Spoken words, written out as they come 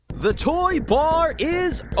The Toy Bar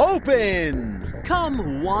is open!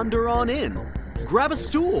 Come wander on in, grab a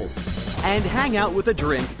stool, and hang out with a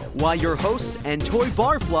drink while your hosts and toy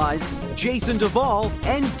barflies, Jason Duvall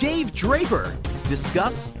and Dave Draper,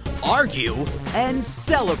 discuss, argue, and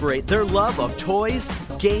celebrate their love of toys,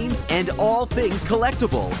 games, and all things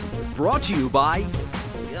collectible. Brought to you by...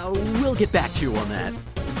 we'll get back to you on that.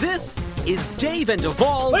 This is Dave and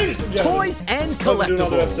Duvall's Toys and Collectibles. Welcome to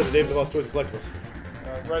another episode of Dave and Duvall's Toys and Collectibles.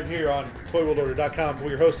 Right here on ToyWorldOrder.com.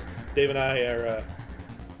 We're your hosts. Dave and I are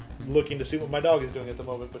looking to see what my dog is doing at the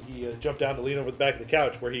moment, but he jumped down to lean over the back of the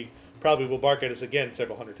couch where he probably will bark at us again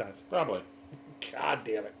several hundred times. Probably. God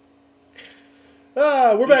damn it.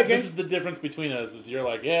 We're back, gang. This is the difference between us, is you're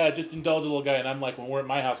like, yeah, just indulge a little guy, and I'm like, when we're at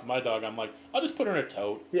my house with my dog, I'm like, I'll just put her in a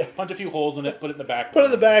tote, punch a few holes in it, put it in the back. Put it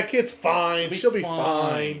in the back, it's fine. She'll be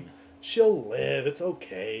fine. She'll live, it's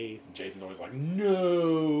okay. Jason's always like,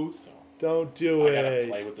 no. So don't do it. I gotta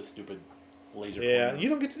play with the stupid laser pointer. You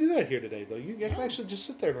don't get to do that here today, though. You can actually just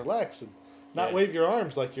sit there and relax and not wave your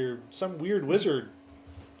arms like you're some weird wizard.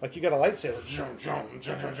 Like you got a lightsaber.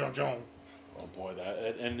 Oh boy,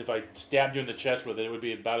 and if I stabbed you in the chest with it, it would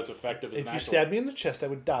be about as effective as If you stabbed me in the chest, I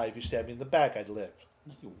would die. If you stabbed me in the back, I'd live.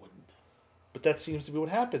 No, you wouldn't. But that seems to be what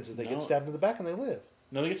happens, is they get stabbed in the back and they live.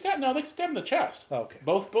 No, they get stabbed. No, they get stabbed in the chest. Oh, okay.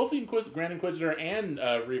 Both the Grand Inquisitor and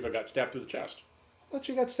Reva got stabbed through the chest. I thought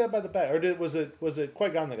you got stabbed by the back, or was it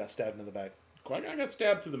Qui-Gon that got stabbed in the back? Qui-Gon got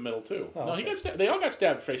stabbed through the middle too. Oh, no, okay. he got stabbed. They all got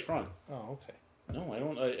stabbed face front. Oh, okay. No, I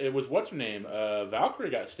don't. It was what's her name? Valkyrie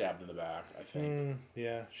got stabbed in the back, I think.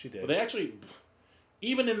 Yeah, she did. But they actually,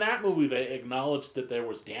 even in that movie, they acknowledged that there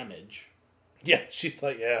was damage. Yeah, she's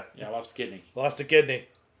like, yeah, I lost a kidney. Lost a kidney.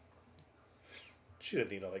 She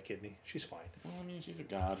didn't need all that kidney. She's fine. Well, I mean, she's a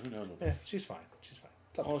god. Who knows? Yeah, she's fine. She's fine.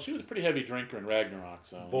 Well, she was a pretty heavy drinker in Ragnarok,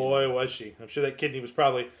 so... Boy, was she. I'm sure that kidney was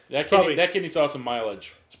probably... That kidney saw some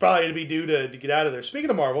mileage. It's probably to be due to get out of there. Speaking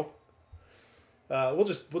of Marvel, we're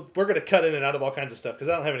going to cut in and out of all kinds of stuff, because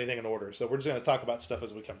I don't have anything in order, so we're just going to talk about stuff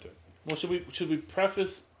as we come to it. Well, should we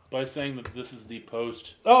preface by saying that this is the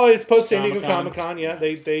post... Oh, it's post San Diego Comic-Con, yeah.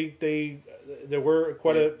 There were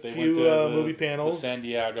quite a few movie panels. The San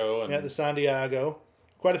Diego. Yeah, the San Diego.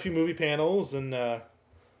 Quite a few movie panels and...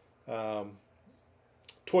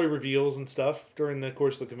 toy reveals and stuff during the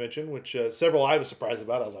course of the convention, which several I was surprised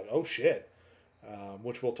about. I was like, oh shit,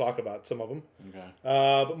 which we'll talk about some of them. Okay.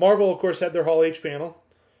 But Marvel, of course, had their Hall H panel,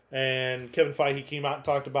 and Kevin Feige came out and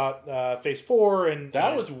talked about Phase 4. And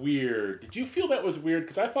that was weird. Did you feel that was weird?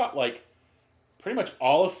 Because I thought, like, pretty much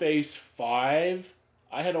all of Phase 5,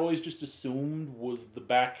 I had always just assumed was the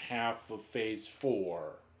back half of Phase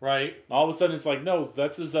 4. Right. And all of a sudden, it's like, no,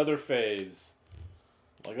 that's his other phase.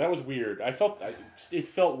 Like, that was weird. It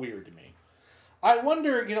felt weird to me. I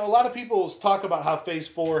wonder, a lot of people talk about how Phase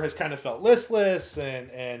 4 has kind of felt listless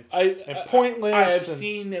and pointless. I have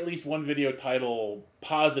seen at least one video title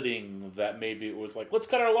positing that maybe it was like, let's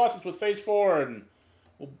cut our losses with Phase 4 and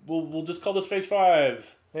we'll just call this Phase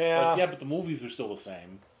 5. Yeah. Like, yeah, but the movies are still the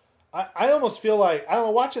same. I almost feel like, I don't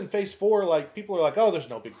know, watching Phase 4, like, people are like, oh, there's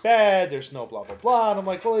no big bad, there's no blah, blah, blah. And I'm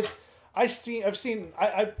like, well,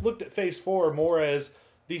 I've looked at Phase 4 more as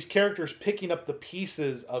these characters picking up the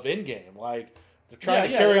pieces of Endgame. Like, they're trying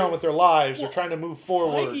to carry on with their lives. They're trying to move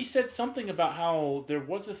forward. Feige said something about how there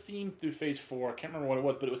was a theme through Phase 4. I can't remember what it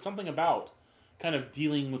was, but it was something about kind of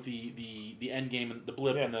dealing with the Endgame and the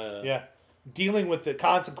blip and the... Yeah, dealing with the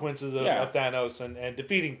consequences of Thanos and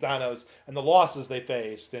defeating Thanos and the losses they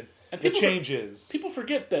faced and the changes. People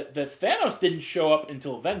forget that Thanos didn't show up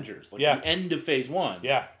until Avengers. Like, the end of Phase 1.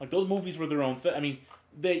 Yeah. Like, those movies were their own thing. I mean,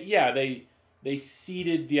 they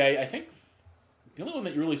seeded I think the only one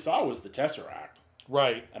that you really saw was the Tesseract.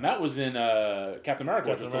 Right. And that was in Captain America.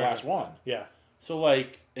 That was the last one. Yeah. So,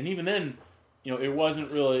 like, and even then, it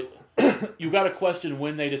wasn't really... you got to question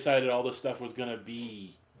when they decided all this stuff was going to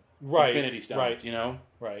be Infinity Stones,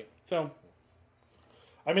 Right. So...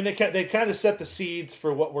 I mean, they kind of set the seeds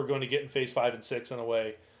for what we're going to get in Phase 5 and 6 in a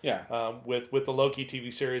way. Yeah. With the Loki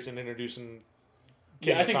TV series and introducing...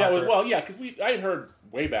 King I think that was... Well, yeah, because I had heard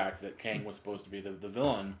way back that Kang was supposed to be the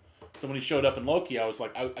villain. So when he showed up in Loki, I was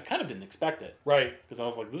like... I kind of didn't expect it. Right. Because I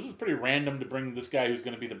was like, this is pretty random to bring this guy who's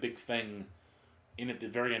going to be the big thing in at the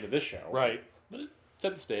very end of this show. Right. But it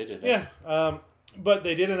set the stage, I think. Yeah. But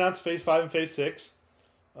they did announce Phase 5 and Phase 6.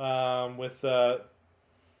 With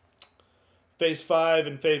Phase 5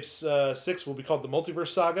 and Phase 6 will be called the Multiverse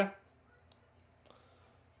Saga.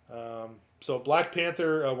 So Black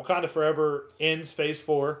Panther, Wakanda Forever ends Phase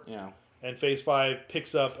 4. Yeah. And Phase 5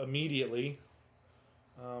 picks up immediately.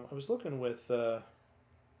 I was looking with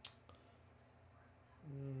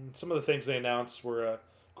some of the things they announced were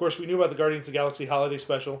course, we knew about the Guardians of the Galaxy Holiday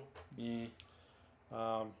Special. Yeah.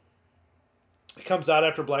 It comes out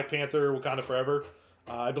after Black Panther, Wakanda Forever.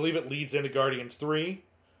 I believe it leads into Guardians 3.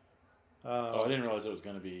 I didn't realize it was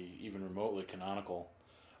going to be even remotely canonical.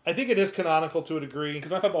 I think it is canonical to a degree.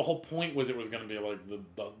 Because I thought the whole point was it was going to be like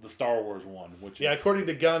the Star Wars one, which is... Yeah, according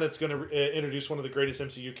to Gunn, it's going to introduce one of the greatest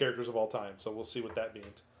MCU characters of all time. So we'll see what that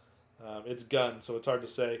means. It's Gunn, so it's hard to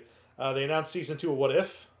say. They announced Season 2 of What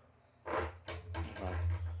If.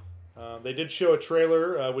 They did show a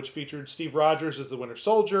trailer which featured Steve Rogers as the Winter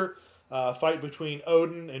Soldier, fight between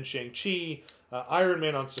Odin and Shang-Chi, Iron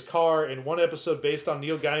Man on Sakaar, and one episode based on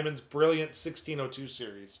Neil Gaiman's brilliant 1602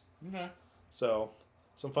 series. Okay. So,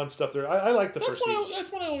 some fun stuff there. I like the first season.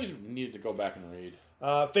 That's what I always needed to go back and read.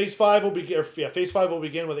 Phase 5 will begin. Phase 5 will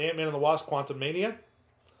begin with Ant-Man and the Wasp: Quantumania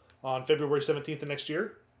on February 17th of next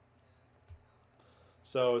year.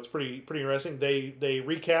 So it's pretty interesting. They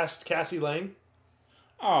recast Cassie Lang.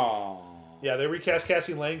 Oh. Yeah, they recast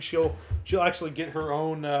Cassie Lang. She'll actually get her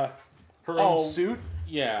own suit.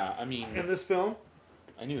 Yeah, I mean, in this film.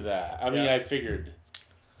 I knew that. I mean, I figured.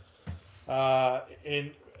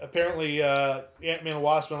 And apparently, Ant-Man and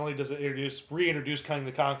Wasp not only does it reintroduce Kang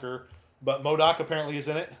the Conqueror, but MODOK apparently is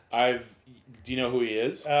in it. Do you know who he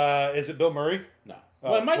is? Is it Bill Murray? No.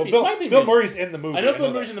 Well, it might be. Bill Murray's in the movie. I know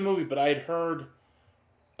Bill Murray's in the movie, but I had heard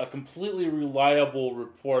a completely reliable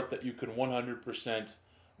report that you could 100%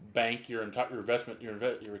 bank your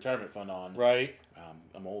retirement fund on. Right.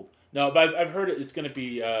 I'm old. No, but I've heard it's going to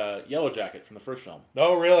be Yellow Jacket from the first film.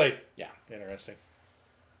 Oh, really? Yeah. Interesting.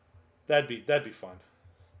 That'd be fun.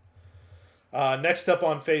 Next up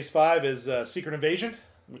on Phase 5 is Secret Invasion,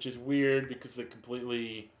 which is weird because they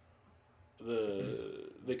completely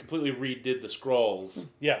redid the Skrulls.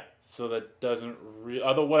 Yeah. So that doesn't.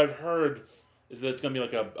 Although what I've heard is that it's going to be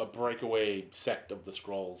like a breakaway sect of the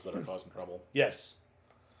Skrulls that are causing trouble. Yes.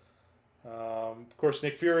 Of course,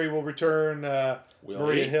 Nick Fury will return.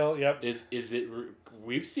 Maria Hill. Yep. Is it?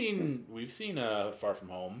 We've seen Far From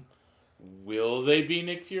Home. Will they be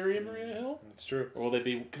Nick Fury and Maria Hill? It's true. Or will they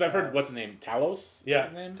be? Because I've heard what's his name, Talos. Yeah,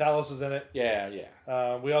 his name? Talos is in it.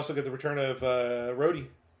 Yeah. We also get the return of Rhodey.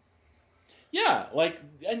 Yeah,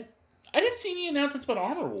 and I didn't see any announcements about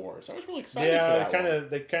Armor Wars. I was really excited. Yeah, for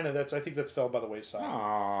that they kind of. I think that's fell by the wayside.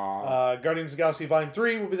 Aww. Guardians of the Galaxy Volume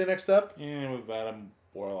 3 will be the next up. Yeah, with Adam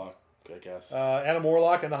Warlock, I guess. Adam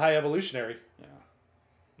Warlock and the High Evolutionary. Yeah,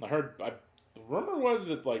 the rumor was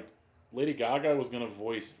that Lady Gaga was going to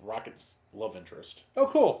voice Rocket's love interest. Oh,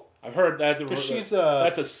 cool. I've heard that's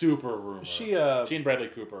a super rumor. She and Bradley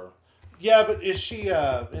Cooper. Yeah, but is she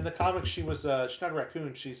in the comics? She's not a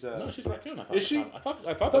raccoon. She's no, she's a raccoon. I thought. Is she?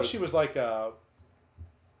 I thought she was like I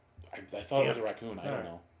thought it was a raccoon. I don't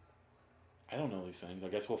know. I don't know these things. I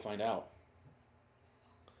guess we'll find out.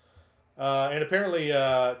 And apparently,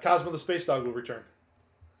 Cosmo the Space Dog will return.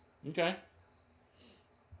 Okay.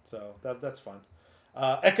 So that's fun.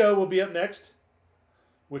 Echo will be up next,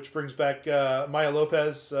 which brings back Maya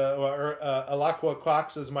Lopez, or Alaqua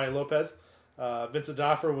Cox as Maya Lopez. Vincent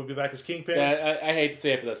D'Onofrio will be back as Kingpin. Yeah, I hate to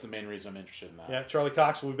say it, but that's the main reason I'm interested in that. Yeah, Charlie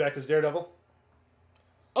Cox will be back as Daredevil.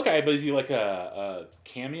 Okay, but is he like a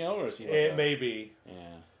cameo, or is he? It may be.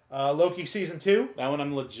 Yeah. Loki Season 2. That one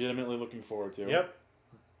I'm legitimately looking forward to.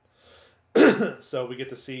 Yep. So we get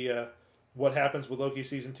to see what happens with Loki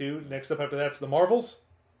Season 2. Next up after that's The Marvels.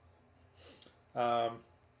 So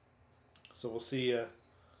we'll see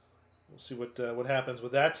what happens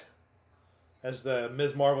with that. As the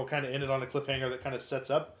Ms. Marvel kind of ended on a cliffhanger that kind of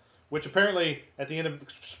sets up, which apparently at the end of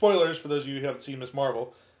spoilers for those of you who haven't seen Ms.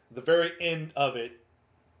 Marvel, the very end of it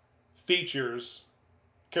features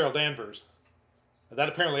Carol Danvers. That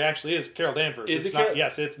apparently actually is Carol Danvers.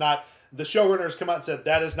 Yes, it's not. The showrunners come out and said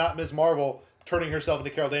that is not Ms. Marvel turning herself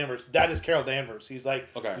into Carol Danvers. That is Carol Danvers. He's like,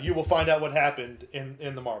 okay, you will find out what happened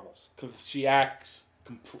in the Marvels because she acts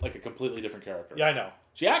like a completely different character. Yeah, I know.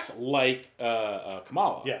 She acts like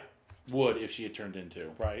Kamala. Yeah. Would if she had turned into.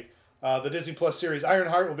 Right. The Disney Plus series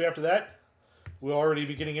Ironheart will be after that. We'll already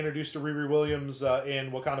be getting introduced to Riri Williams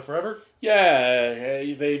in Wakanda Forever. Yeah,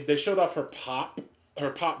 they showed off her pop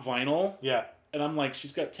vinyl. Yeah. And I'm like,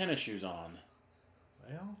 she's got tennis shoes on.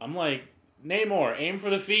 Well. I'm like, Namor, aim for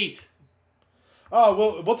the feet.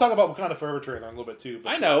 Oh, we'll talk about Wakanda Forever trailer in a little bit too.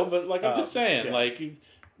 But, I know, but I'm just saying,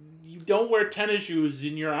 you don't wear tennis shoes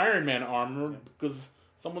in your Iron Man armor because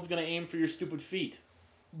someone's gonna aim for your stupid feet.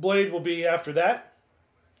 Blade will be after that,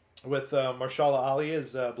 with Marshala Ali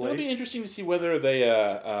as Blade. It'll be interesting to see whether they,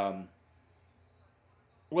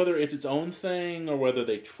 whether it's its own thing or whether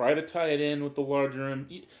they try to tie it in with the larger.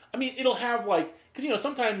 I mean, it'll have because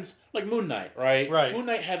sometimes like Moon Knight, right? Right. Moon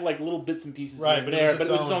Knight had like little bits and pieces Right, here but and it was there, but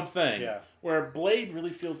it was its own thing. yeah. Where Blade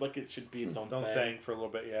really feels like it should be its own Don't thing. think for a little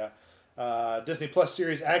bit, yeah. Disney Plus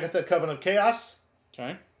series Agatha: Coven of Chaos.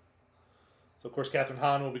 Okay. So of course Catherine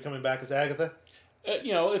Hahn will be coming back as Agatha.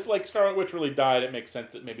 If like Scarlet Witch really died, it makes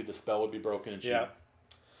sense that maybe the spell would be broken and she. Yeah.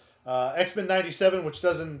 X-Men 97, which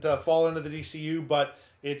doesn't fall into the DCU, but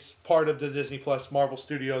it's part of the Disney Plus Marvel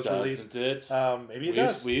Studios release. Doesn't it? Maybe it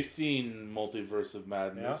does. We've seen Multiverse of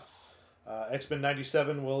Madness. X-Men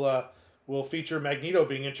 97 will feature Magneto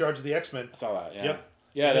being in charge of the X-Men. I saw that. Yeah. Yep.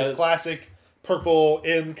 Yeah, His classic purple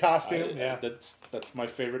M costume. That's my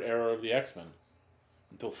favorite era of the X-Men.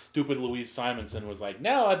 Until stupid Louise Simonson was like,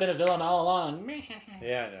 "No, I've been a villain all along."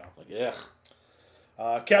 Yeah, I know. Like,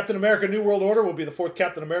 ugh. Captain America: New World Order will be the fourth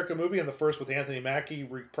Captain America movie, and the first with Anthony Mackie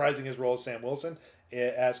reprising his role as Sam Wilson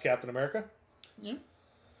as Captain America. Yeah.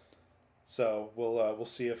 So we'll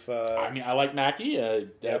see if. I like Mackie.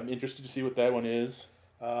 I'm interested to see what that one is.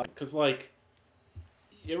 Because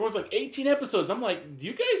everyone's like 18 episodes. I'm like, do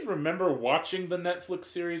you guys remember watching the Netflix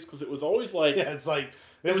series? Because it was always like, yeah, it's like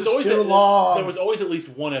this was is always too long. There was always at least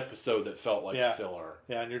one episode that felt like filler.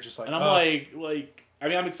 Yeah, and you're just like, and I'm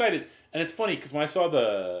I'm excited, and it's funny because when I saw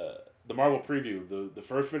the Marvel preview, the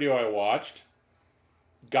first video I watched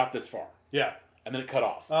got this far. Yeah. And then it cut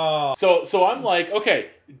off. Oh. So I'm like,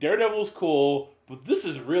 okay, Daredevil's cool, but this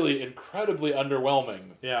is really incredibly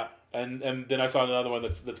underwhelming. Yeah. And then I saw another one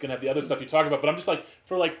that's gonna have the other stuff you talk about, but I'm just like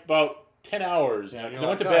for like about 10 hours, because I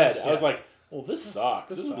went to bed. I was like, well, this sucks.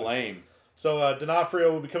 This is lame. So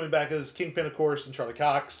D'Onofrio will be coming back as Kingpin, of course, and Charlie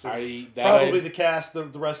Cox. The cast. The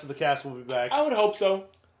rest of the cast will be back. I would hope so.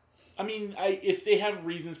 I mean, if they have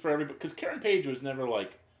reasons for everybody, because Karen Page was never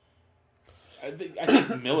like. I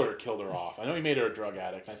think Miller killed her off. I know he made her a drug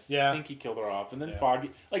addict. I think he killed her off, and then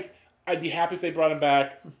Foggy. Like, I'd be happy if they brought him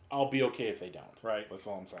back. I'll be okay if they don't. Right. That's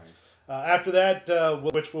all I'm saying. After that,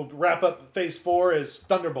 which will wrap up Phase 4, is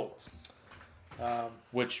Thunderbolts.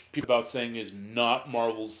 Which people about saying is not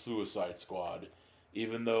Marvel's Suicide Squad,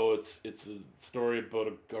 even though it's a story about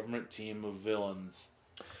a government team of villains.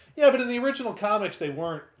 Yeah, but in the original comics, they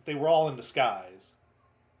weren't. They were all in disguise.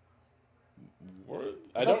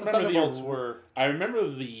 I don't remember Thunderbolts were. I remember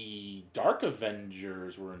the Dark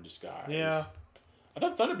Avengers were in disguise. Yeah. I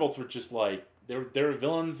thought Thunderbolts were just like they were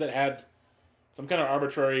villains that had some kind of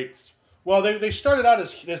arbitrary. Well, they started out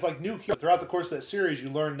as like new heroes. Throughout the course of that series, you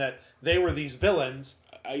learn that they were these villains.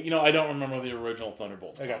 I don't remember the original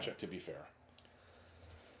Thunderbolts. I gotcha. To be fair.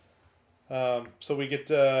 So we get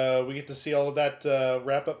to see all of that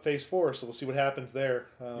wrap up Phase 4. So we'll see what happens there.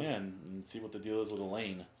 And see what the deal is with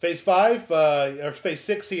Elaine. Phase 5 or Phase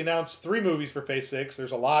 6. He announced 3 movies for Phase 6.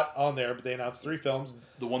 There's a lot on there, but they announced 3 films.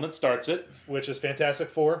 The one that starts it, which is Fantastic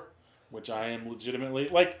Four, which I am legitimately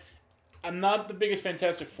like. I'm not the biggest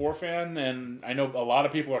Fantastic Four fan, and I know a lot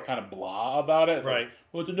of people are kind of blah about it. It's right. Like,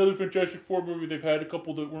 well, it's another Fantastic Four movie. They've had a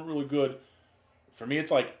couple that weren't really good. For me,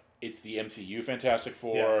 it's like it's the MCU Fantastic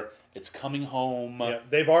Four. Yeah. It's coming home. Yeah.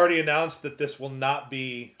 They've already announced that this will not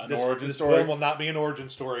be an origin story. This film will not be an origin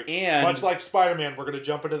story. And much like Spider-Man, we're going to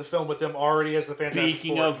jump into the film with them already as the Fantastic Four.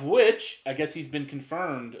 Speaking of which, I guess he's been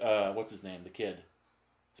confirmed. What's his name? The kid,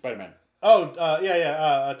 Spider-Man. Oh,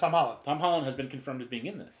 Tom Holland. Tom Holland has been confirmed as being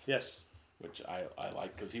in this. Yes. Which I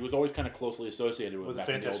like because he was always kind of closely associated with back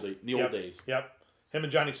in the old days. Yep. Him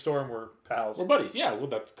and Johnny Storm were pals. We're buddies. Yeah. Well,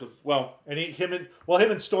 that's because and him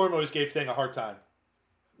and Storm always gave Thing a hard time.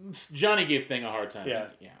 Johnny gave Thing a hard time. Yeah.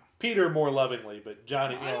 Yeah. Peter more lovingly, but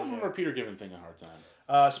Johnny. I don't remember Peter giving Thing a hard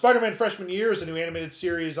time. Spider-Man Freshman Year is a new animated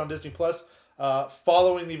series on Disney Plus,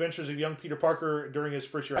 following the adventures of young Peter Parker during his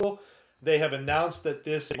first year of school. They have announced that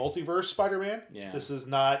this is multiverse Spider-Man. Yeah. This is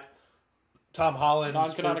not Tom Holland's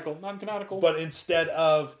non-canonical. But instead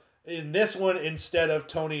of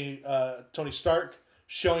Tony Stark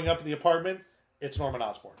showing up at the apartment, it's Norman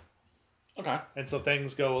Osborn. Okay. And so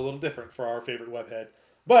things go a little different for our favorite webhead.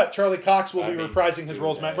 But Charlie Cox will be reprising his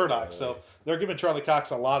role as Matt Murdock, so they're giving Charlie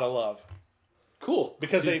Cox a lot of love. Cool.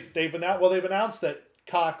 Because they've announced that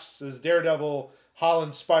Cox is Daredevil,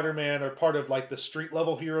 Holland, Spider-Man are part of like the street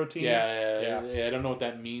level hero team. Yeah. I don't know what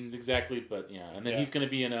that means exactly, but yeah. And then he's going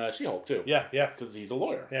to be in She-Hulk too. Yeah. Because he's a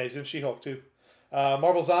lawyer. Yeah, he's in She-Hulk too.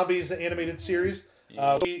 Marvel Zombies animated series.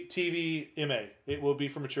 TV MA. It will be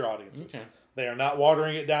for mature audiences. Okay. They are not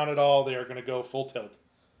watering it down at all. They are going to go full tilt.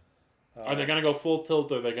 Are they going to go full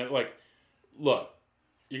tilt? Or are they going to look?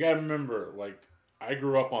 You got to remember, I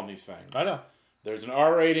grew up on these things. I know. There's an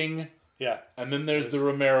R rating. Yeah. And then there's the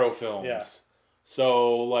Romero films. Yeah.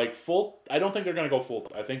 So full. I don't think they're going to go full.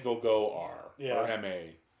 I think they'll go R or MA.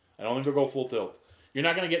 I don't think they'll go full tilt. You're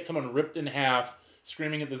not going to get someone ripped in half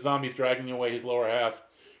screaming at the zombies dragging away his lower half.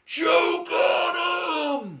 Choke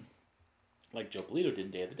on him! Like Joe Polito did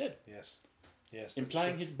in Day of the Dead. Yes.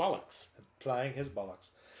 Implying his bollocks. Implying his bollocks.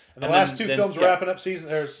 And the last two films wrapping up season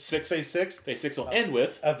Phase 6. Phase 6 will end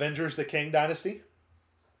with Avengers: The Kang Dynasty,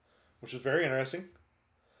 which is very interesting,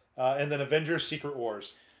 and then Avengers: Secret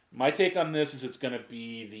Wars. My take on this is it's going to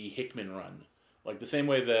be the Hickman run, like the same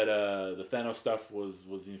way that the Thanos stuff was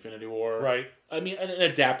the Infinity War. Right. I mean, an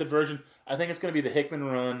adapted version. I think it's going to be the Hickman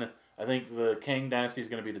run. I think the Kang Dynasty is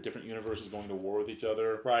going to be the different universes going to war with each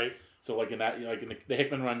other. Right. So like in the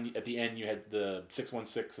Hickman run, at the end you had the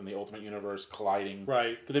 616 and the Ultimate Universe colliding.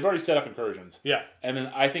 Right. Because they've already set up incursions. Yeah. And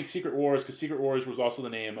then I think Secret Wars, because Secret Wars was also the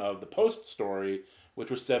name of the post story, which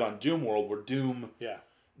was set on Doom World, where Doom,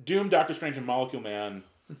 Doctor Strange, and Molecule Man,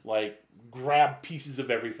 like grabbed pieces of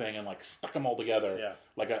everything and like stuck them all together. Yeah.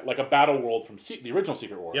 Like a battle world from the original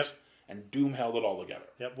Secret Wars. Yep. And Doom held it all together.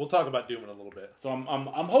 Yep. We'll talk about Doom in a little bit. So I'm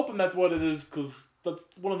hoping that's what it is, because that's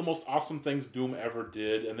one of the most awesome things Doom ever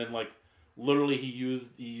did. And then like literally he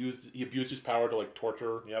abused his power to like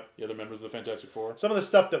torture the other members of the Fantastic Four. Some of the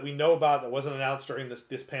stuff that we know about that wasn't announced during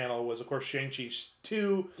this panel was, of course, Shang-Chi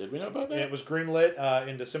 2. Did we know about that? It was greenlit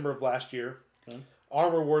in December of last year. Okay.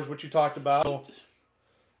 Armor Wars, which you talked about.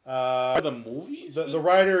 The movies? The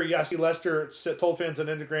writer, Yassi Lester, told fans on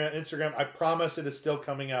Instagram, I promise it is still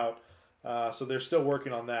coming out. So they're still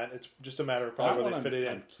working on that. It's just a matter of probably where they fit it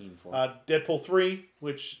in. Keen for. Deadpool 3,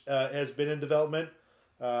 which has been in development.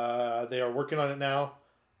 They are working on it now.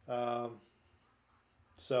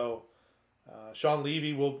 So Sean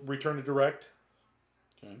Levy will return to direct.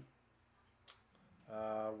 Okay.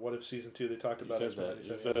 What if season 2 they talked about X-Men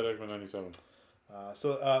 97.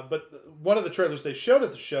 But one of the trailers they showed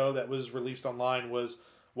at the show that was released online was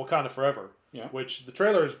Wakanda Forever. Yeah. Which the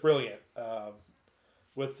trailer is brilliant.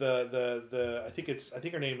 With the I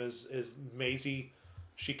think her name is Maisie.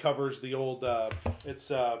 She covers the old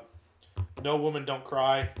No Woman Don't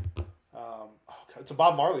Cry. It's a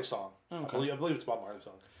Bob Marley song. Okay. I believe it's a Bob Marley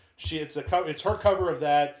song. It's her cover of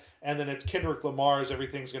that, and then it's Kendrick Lamar's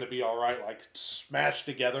 "Everything's Gonna Be All Right," like smashed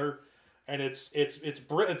together, and it's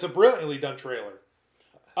a brilliantly done trailer.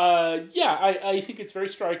 I think it's very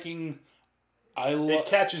striking. It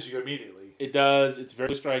catches you immediately. It does. It's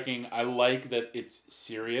very striking. I like that it's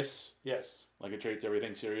serious. Yes. Like it treats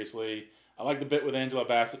everything seriously. I like the bit with Angela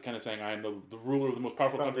Bassett kind of saying, I am the ruler of the most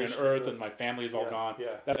powerful country on earth and my family is all gone.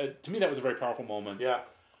 Yeah. To me, that was a very powerful moment. Yeah.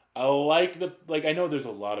 I like I know there's a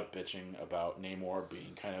lot of bitching about Namor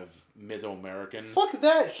being kind of Mesoamerican. Fuck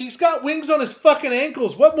that. He's got wings on his fucking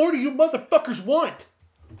ankles. What more do you motherfuckers want?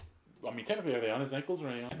 I mean, technically, are they on his ankles or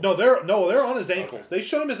are they on? No, they're on his ankles. Okay. They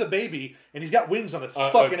showed him as a baby, and he's got wings on his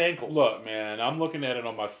fucking ankles. Look, man, I'm looking at it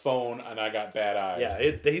on my phone, and I got bad eyes.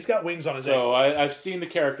 Yeah, he's got wings on his ankles. So I've seen the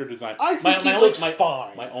character design. I think he looks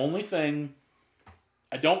fine. My only thing,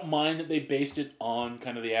 I don't mind that they based it on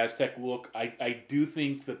kind of the Aztec look. I do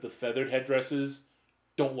think that the feathered headdresses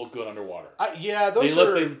don't look good underwater.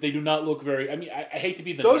 They do not look very. I mean, I hate to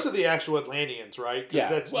be the. Those are the actual Atlanteans, right? Yeah.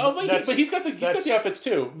 But he's got the outfits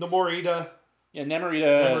too. Namorita. Yeah,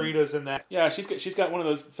 Namorita. Namorita's in that. Yeah, she's got one of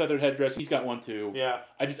those feathered headdresses. He's got one too. Yeah.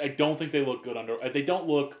 I don't think they look good under. They don't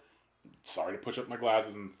look. Sorry to push up my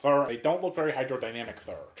glasses and Thor. They don't look very hydrodynamic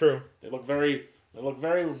Thor. True. They look very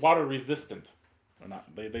water resistant. They're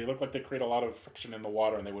not. They look like they create a lot of friction in the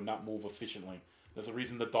water and they would not move efficiently. There's a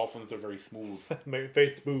reason the dolphins are very smooth.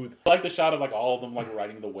 Very smooth. I like the shot of like all of them like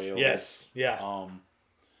riding the whale. Yes. Yeah.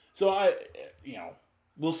 So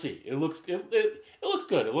we'll see. It looks good.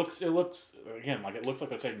 It looks again like they're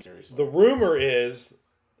taking it seriously. The rumor is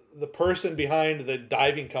the person behind the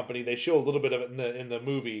diving company. They show a little bit of it in the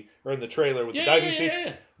movie or in the trailer with the diving scenes.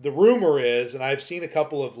 Yeah. The rumor is, and I've seen a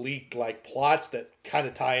couple of leaked like plots that kind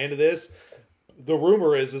of tie into this. The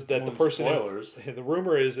rumor is that the person. Spoilers. The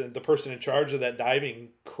rumor is that the person in charge of that diving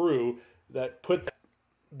crew that put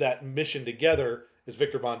that mission together is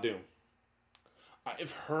Victor Von Doom.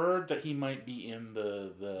 I've heard that he might be in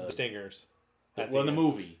the Stingers. In the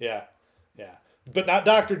movie. Yeah, but not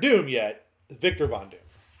Doctor Doom yet. Victor Von Doom.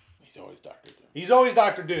 He's always Doctor Doom. He's always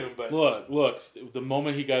Doctor Doom, but look. The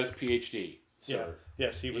moment he got his PhD, sir. Yeah.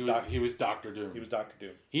 Yes, he was Doctor Doom. He was Doctor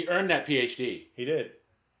Doom. He earned that PhD. He did.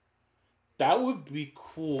 That would be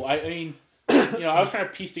cool. I mean, I was trying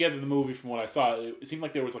to piece together the movie from what I saw. It seemed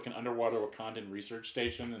like there was like an underwater Wakandan research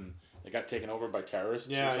station, and it got taken over by terrorists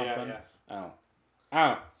or something. Yeah.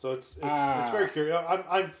 Oh. So it's very curious.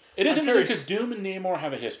 It is interesting because Doom and Namor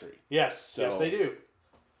have a history. Yes, yes, they do.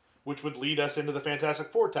 Which would lead us into the Fantastic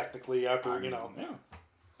Four, technically, after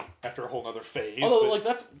after a whole other phase. Although,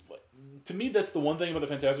 that's to me, that's the one thing about the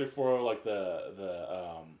Fantastic Four, like the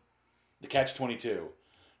the catch-22.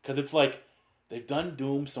 Because it's like, they've done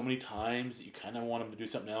Doom so many times that you kind of want him to do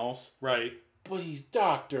something else. Right. But he's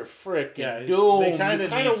Dr. Frickin' Doom. You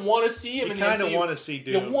kind of want to see him. You kind of want to see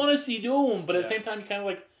Doom. You want to see Doom, but at the same time, you kind of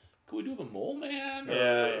like, could we do the Mole Man?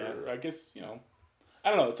 Or I guess, I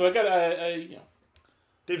don't know. So I got,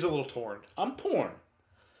 Dave's a little torn. I'm torn.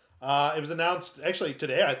 It was announced, actually,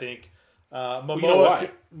 today, I think. Momoa... You know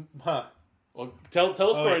why? Huh. Well, tell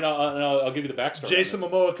the story, and I'll give you the backstory. Jason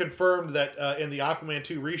Momoa confirmed that in the Aquaman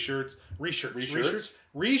 2 reshoots,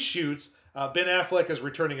 Ben Affleck is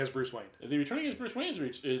returning as Bruce Wayne. Is he returning as Bruce Wayne?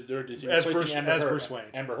 Is he as replacing Bruce Wayne?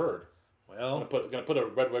 Amber Heard. Well, gonna put a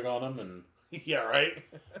red wig on him and yeah, right.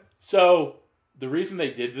 So the reason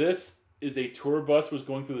they did this is a tour bus was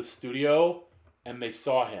going through the studio and they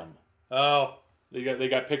saw him. Oh, they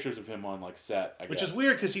got pictures of him on set. I guess. Which is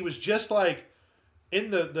weird because he was just like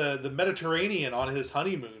in the Mediterranean on his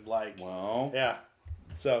honeymoon. Yeah.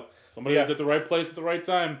 So somebody was at the right place at the right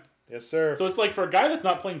time. Yes, sir. So it's like for a guy that's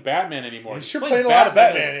not playing Batman anymore. He's playing a lot of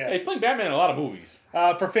Batman. Yeah. He's playing Batman in a lot of movies.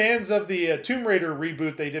 For fans of the Tomb Raider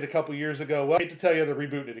reboot they did a couple years ago, well, I hate to tell you they're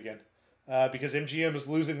rebooting it again. Because MGM is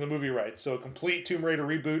losing the movie rights. So a complete Tomb Raider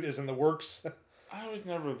reboot is in the works. I was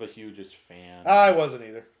never the hugest fan. I wasn't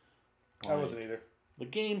either. The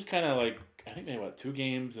game's kind of like, I think they had 2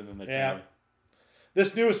 games and then they kinda...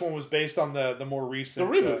 This newest one was based on the more recent...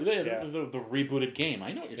 The reboot. The rebooted game.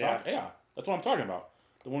 I know what you're talking about. Yeah, that's what I'm talking about.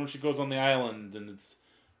 The one where she goes on the island and it's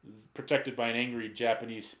protected by an angry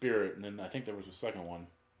Japanese spirit. And then I think there was a second one.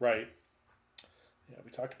 Right. Yeah,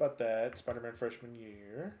 we talked about that. Spider-Man freshman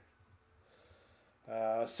year.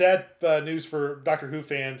 Sad news for Doctor Who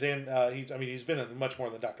fans, and he's been in much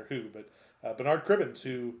more than Doctor Who, but Bernard Cribbins,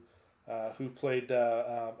 who played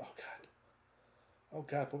oh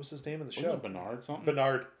god, what was his name in the show? Wasn't it Bernard something?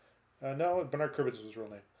 Bernard, no, Bernard Cribbins was his real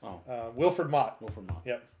name. Oh, Wilfred Mott.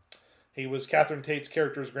 Yep, he was Catherine Tate's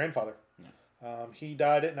character's grandfather. Yeah. He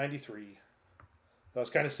died at 93. That was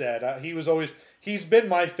kind of sad. He's been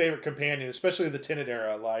my favorite companion, especially the Tenet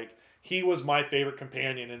era. Like, he was my favorite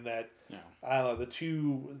companion in that. Yeah. I don't know, the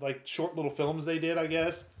 2 short little films they did, I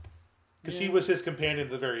guess, because he was his companion at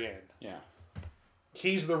the very end. Yeah.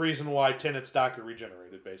 He's the reason why Tenet's Doctor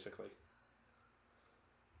regenerated, basically.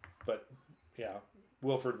 But yeah,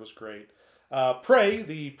 Wilfred was great. Prey,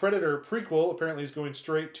 the Predator prequel, apparently is going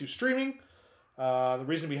straight to streaming. The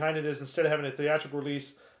reason behind it is instead of having a theatrical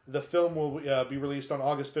release, the film will be released on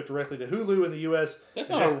August 5th directly to Hulu in the U.S. That's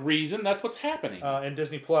not a reason. That's what's happening. And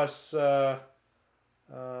Disney Plus.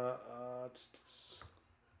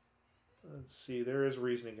 Let's see. There is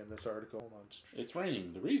reasoning in this article. Hold on. It's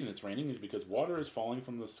raining. The reason it's raining is because water is falling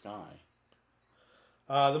from the sky.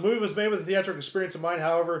 The movie was made with a theatrical experience in mind.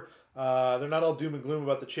 However, they're not all doom and gloom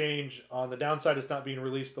about the change. On the downside, it's not being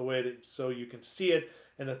released the way that so you can see it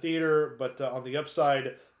in the theater. But on the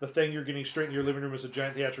upside, the thing you're getting straight in your living room is a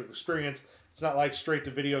giant theatrical experience. It's not like straight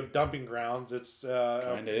to video dumping grounds. It's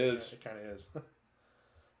kind of is. It kind of is.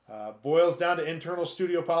 Boils down to internal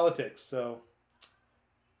studio politics. So,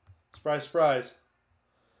 surprise, surprise.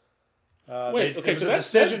 Wait, okay, so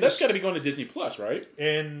that's got to be going to Disney Plus, right?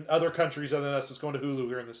 In other countries other than us, it's going to Hulu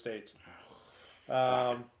here in the States.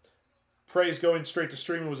 Prey's going straight to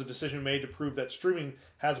streaming was a decision made to prove that streaming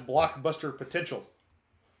has blockbuster potential.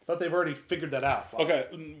 I thought they've already figured that out.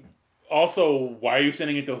 Okay. Also, why are you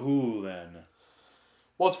sending it to Hulu then?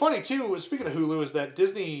 Well, it's funny, too, speaking of Hulu, is that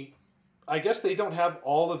Disney, I guess they don't have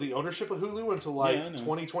all of the ownership of Hulu until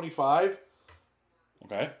 2025.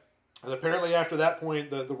 Okay. And apparently after that point,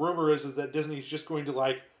 the rumor is that Disney's just going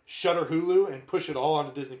to shutter Hulu and push it all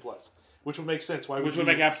onto Disney Plus, which would make sense. Which would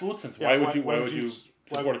make absolute sense. Yeah, why would you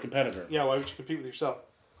support a competitor? Yeah, why would you compete with yourself?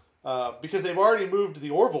 Because they've already moved the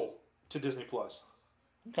Orville to Disney Plus.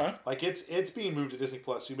 Okay. It's being moved to Disney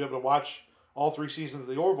Plus. So you'll be able to watch all 3 seasons of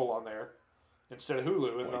the Orville on there instead of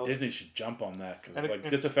Hulu. And Disney should jump on that because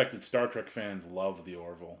disaffected Star Trek fans love the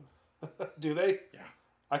Orville. Do they? Yeah.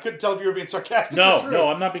 I couldn't tell if you were being sarcastic. No,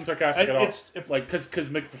 I'm not being sarcastic at all. Because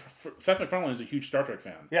Seth MacFarlane is a huge Star Trek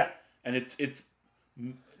fan. Yeah, and it's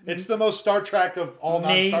the most Star Trek of all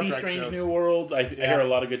non-Star Trek maybe Strange shows. New Worlds. I hear a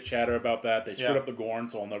lot of good chatter about that. They screwed up the Gorn,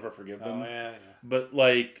 so I'll never forgive them. Oh yeah. But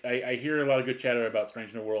I hear a lot of good chatter about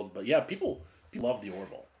Strange New Worlds. But yeah, people love the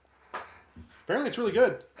Orville. Apparently, it's really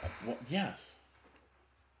good. Well, yes.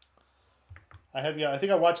 I think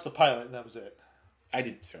I watched the pilot and that was it. I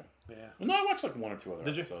did too. Yeah. Well, no, I watched 1 or 2 other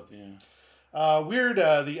episodes. Yeah. Weird.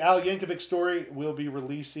 The Al Yankovic story will be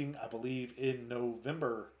releasing, I believe, in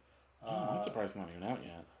November. I'm surprised it's not even out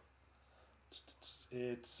yet.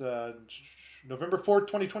 It's November 4th,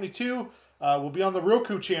 2022. will be on the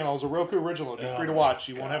Roku channel as a Roku original. It'll be free to watch.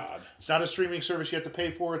 You won't have. God. It's not a streaming service you have to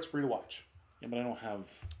pay for. It's free to watch. Yeah, but I don't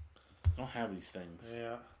have these things.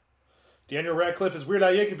 Yeah. Daniel Radcliffe is Weird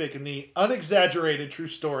Al Yankovic in the unexaggerated true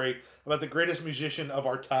story about the greatest musician of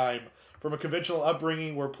our time. From a conventional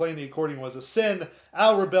upbringing where playing the accordion was a sin,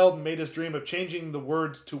 Al rebelled and made his dream of changing the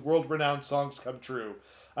words to world-renowned songs come true.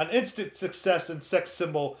 An instant success and sex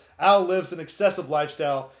symbol, Al lives an excessive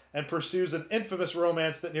lifestyle and pursues an infamous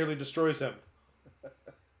romance that nearly destroys him.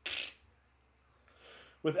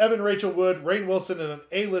 With Evan Rachel Wood, Rainn Wilson, and an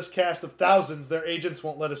A-list cast of thousands, their agents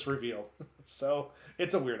won't let us reveal. So,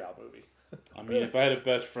 it's a Weird Al movie. I mean, if I had a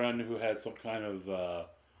best friend who had some kind of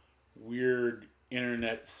weird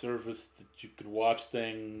internet service that you could watch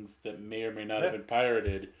things that may or may not have been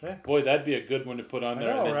pirated, boy, that'd be a good one to put on there.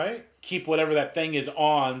 I know, and then right? Keep whatever that thing is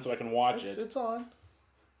on so I can watch it. It's on.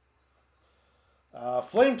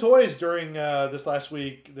 Flame Toys during this last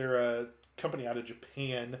week, they're a company out of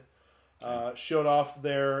Japan, showed off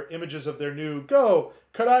their images of their new Go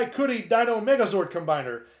Kadai Kuri Dino Megazord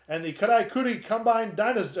Combiner and the Kadai Kuri Combined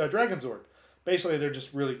Dragon Zord. Basically, they're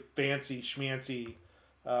just really fancy, schmancy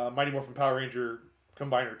Mighty Morphin Power Ranger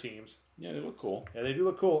combiner teams. Yeah, they look cool. Yeah, they do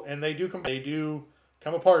look cool, and they do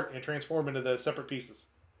come apart and transform into the separate pieces.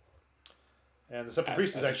 And the separate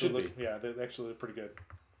pieces actually look, they actually look pretty good.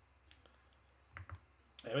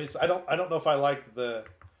 I mean, I don't know if I like the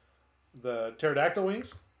pterodactyl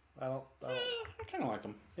wings. I kind of like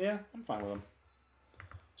them. Yeah, I'm fine with them.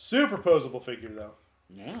 Super posable figure though.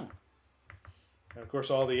 Yeah. And of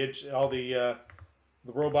course, all the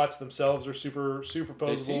robots themselves are super posable.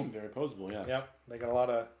 They seem very posable. Yes. Yep, they got a lot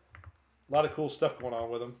of cool stuff going on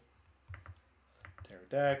with them.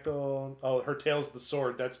 Pterodactyl. Oh, her tail's the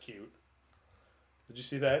sword. That's cute. Did you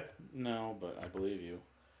see that? No, but I believe you.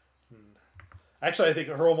 Actually, I think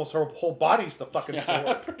her whole body's the fucking sword.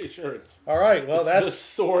 I'm pretty sure it's. All right, well, that's the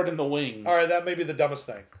sword and the wings. All right, that may be the dumbest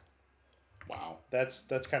thing. Wow. That's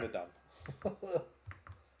kind of dumb.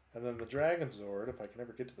 And then the Dragon Zord, if I can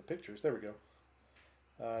ever get to the pictures. There we go.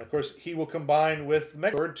 Of course, he will combine with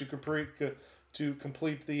Megazord to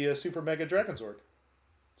complete the Super Mega Dragon Zord.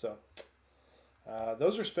 So,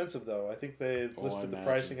 those are expensive, though. I think they've listed the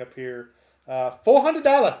pricing up here.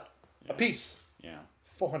 $400 a piece. Yeah.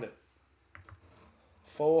 400.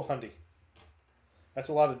 400. That's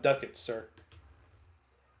a lot of ducats, sir.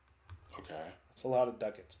 Okay. That's a lot of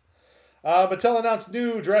ducats. Mattel announced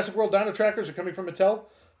new Jurassic World Dino Trackers are coming from Mattel,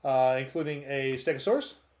 including a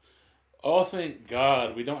Stegosaurus. Oh, thank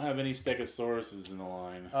God. We don't have any Stegosauruses in the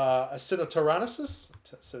line. A Sinotyrannosus?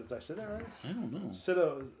 Did I say that right? I don't know.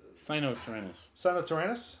 Sinotyrannus.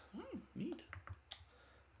 Sinotyrannus. Oh, neat.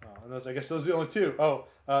 And those, I guess those are the only two. Oh,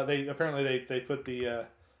 they put the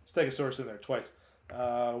Stegosaurus in there twice.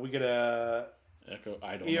 We get a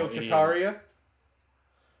Eocacaria.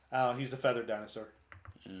 Oh, he's a feathered dinosaur,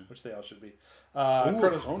 which they all should be.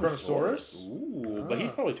 Chronosaurus. Ooh, but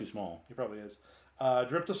he's probably too small. He probably is.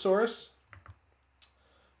 Dryptosaurus.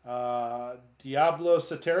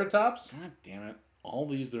 Diabloceteratops. God damn it. All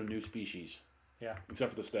these are new species. Yeah.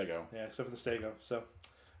 Except for the Stego. Yeah, except for the Stego. So,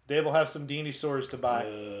 Dave will have some Dinosaurs to buy.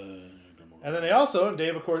 And then they also, and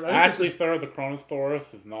Dave, of course... Actually, the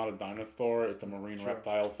Chronosaurus is not a dinosaur. It's a marine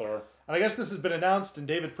reptile Thor. And I guess this has been announced, and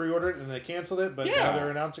David pre-ordered it, and they canceled it, but now they're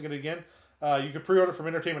announcing it again. You can pre-order from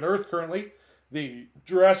Entertainment Earth currently. The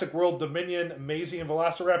Jurassic World Dominion Maisie and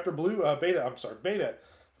Velociraptor beta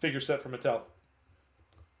figure set from Mattel.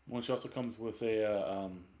 Which also comes with a...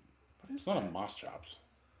 it's not a Moschops.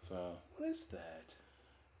 What is that?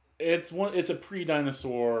 It's a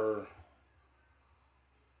pre-dinosaur...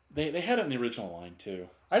 They had it in the original line, too.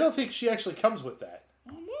 I don't think she actually comes with that.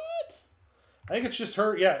 What? I think it's just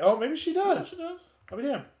her. Yeah. Oh, maybe she does. Yeah, she does. I'll be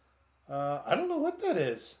damned. I don't know what that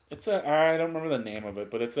is. I don't remember the name of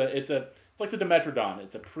it, but it's like the Dimetrodon.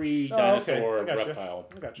 It's a pre-dinosaur reptile.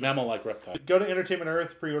 I got you. Mammal-like reptile. Go to Entertainment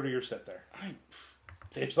Earth, pre-order your set there.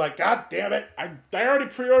 It's like, God damn it. I already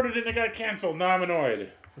pre-ordered it and it got canceled. Now I'm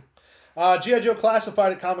annoyed. G.I. Joe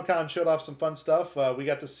Classified at Comic-Con showed off some fun stuff. We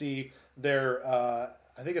got to see their, I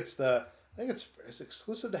think it's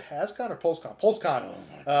exclusive to HasCon or PulseCon? PulseCon.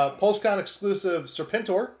 PulseCon exclusive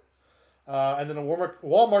Serpentor. And then a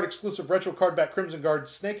Walmart exclusive retro cardback Crimson Guard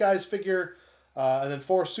Snake Eyes figure. And then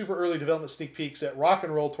 4 super early development sneak peeks at Rock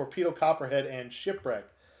and Roll, Torpedo, Copperhead, and Shipwreck.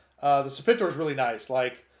 The Serpentor is really nice.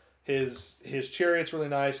 Like, his chariot's really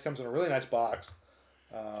nice. Comes in a really nice box.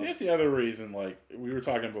 See, that's the other reason, like, we were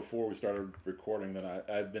talking before we started recording that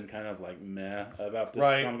I've been kind of, like, meh about this.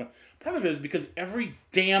 Right. Comic-Con. Part of it is because every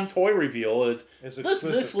damn toy reveal is exclusive. This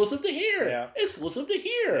is exclusive to here. Yeah. Exclusive to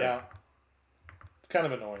here. Yeah. kind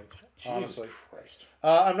of annoying, honestly. Jesus Christ.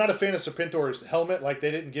 I'm not a fan of Serpentor's helmet. Like,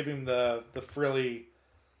 they didn't give him the frilly...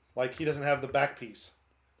 Like, he doesn't have the back piece.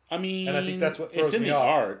 I mean... And I think that's what throws me off. It's in the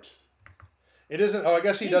art. It isn't... Oh, I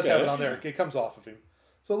guess he does have it on there. It comes off of him.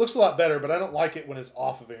 So it looks a lot better, but I don't like it when it's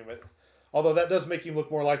off of him. Although that does make him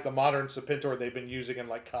look more like the modern Serpentor they've been using in,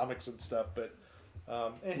 like, comics and stuff, but...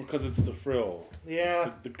 Because it's the frill.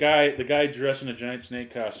 Yeah. The guy dressed in a giant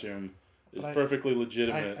snake costume is perfectly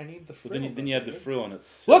legitimate. I need the frill. But then you add the frill and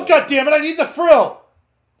it's... Look, goddammit, I need the frill!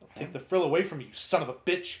 I'll take the frill away from you, son of a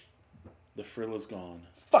bitch. The frill is gone.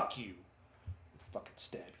 Fuck you. I'll fucking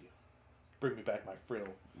stab you. Bring me back my frill.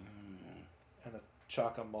 And a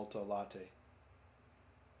Chaka Malta latte.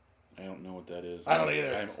 I don't know what that is. I don't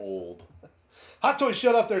either. I'm old. Hot Toys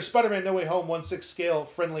showed off their Spider-Man No Way Home 1/6 scale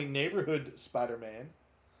friendly neighborhood Spider-Man,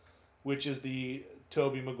 which is the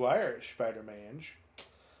Tobey Maguire Spider-Man.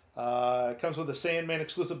 It comes with a Sandman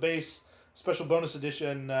exclusive base. Special bonus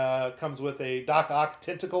edition comes with a Doc Ock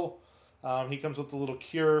tentacle. He comes with a little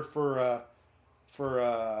cure for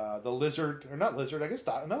the lizard, or not lizard. I guess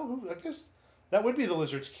I guess that would be the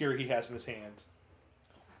lizard's cure he has in his hand.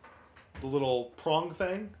 The little prong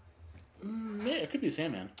thing. Yeah, it could be a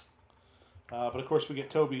Sandman. But of course, we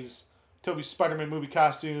get Tobey's Spider-Man movie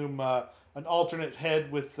costume, an alternate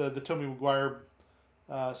head with the Tobey Maguire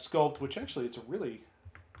sculpt, which actually it's a really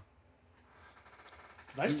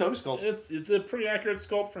nice Tobey sculpt. It's a pretty accurate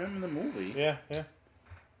sculpt for him in the movie. Yeah.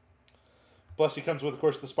 Plus, he comes with, of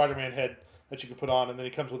course, the Spider-Man head that you can put on, and then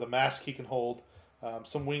he comes with a mask he can hold,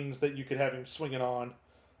 some wings that you could have him swinging on,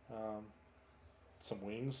 some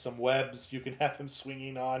wings, some webs you can have him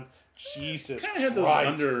swinging on. Jesus Christ. Kind of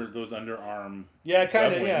had those underarm. Yeah,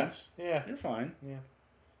 kind of. Yeah. You're fine. Yeah. I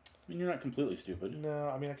mean, you're not completely stupid. No,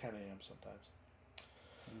 I mean I kind of am sometimes.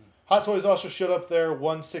 Hot Toys also showed up their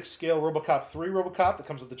 1/6 scale RoboCop 3 RoboCop that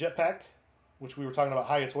comes with the jetpack, which we were talking about.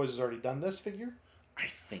 Hiya Toys has already done this figure. I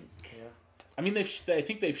think. Yeah. I mean, I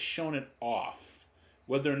think they've shown it off.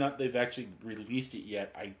 Whether or not they've actually released it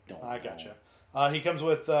yet, I don't know. I gotcha. He comes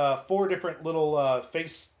with 4 different little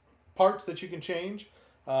face parts that you can change.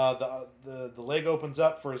 The leg opens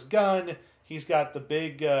up for his gun. He's got the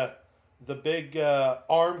big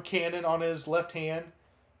arm cannon on his left hand,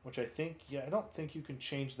 which I don't think you can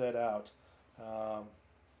change that out.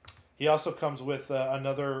 He also comes with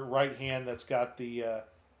another right hand that's got the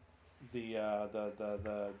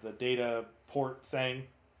data port thing.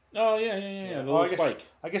 Oh yeah. The little spike.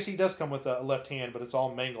 I guess he does come with a left hand, but it's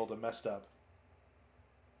all mangled and messed up.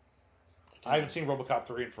 I haven't seen RoboCop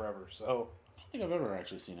 3 in forever, so I don't think I've ever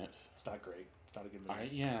actually seen it. It's not great. It's not a good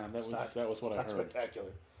movie. That was what I heard. It's not spectacular.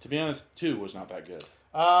 To be honest, 2 was not that good.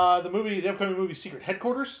 The upcoming movie Secret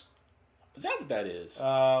Headquarters. Is that what that is?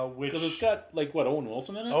 Because it's got Owen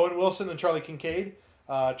Wilson in it. Owen Wilson and Charlie Kincaid.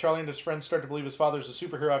 Charlie and his friends start to believe his father is a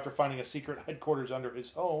superhero after finding a secret headquarters under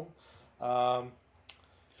his home.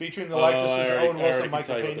 Featuring the likenesses of Owen Wilson and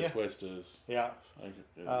Michael Pena. What the twist is. Yeah.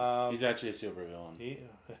 He's actually a supervillain.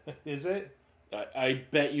 Is it? I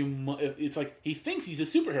bet you. It's like he thinks he's a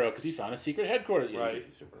superhero because he found a secret headquarters. Yeah, right. He's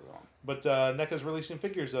a supervillain. But NECA's releasing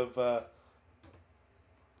figures of both.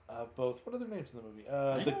 What are their names in the movie?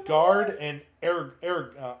 The Guard and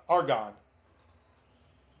Argon.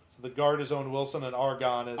 So the Guard is Owen Wilson and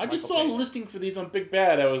Argon is. I just saw a listing for these on Big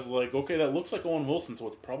Bad. I was like, okay, that looks like Owen Wilson, so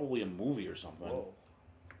it's probably a movie or something.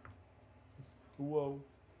 Whoa.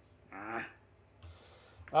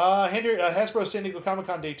 Hasbro San Diego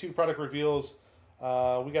Comic-Con Day 2 product reveals. We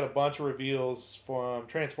got a bunch of reveals from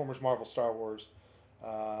Transformers, Marvel, Star Wars.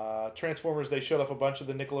 Transformers, they showed off a bunch of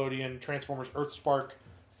the Nickelodeon Transformers Earthspark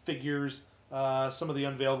figures. Some of the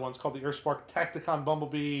unveiled ones called the Earthspark Tacticon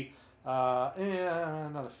Bumblebee. Not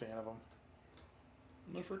a fan of them.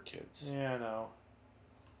 They're for kids. Yeah,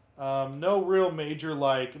 I know. No real major,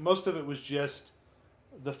 most of it was just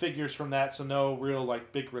the figures from that, so no real,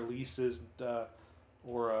 big releases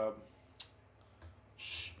or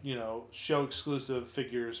show exclusive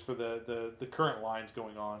figures for the current lines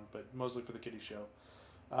going on, but mostly for the kiddie show.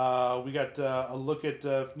 We got a look at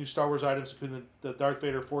new Star Wars items, including the Darth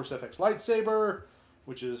Vader Force FX lightsaber,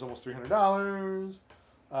 which is almost $300.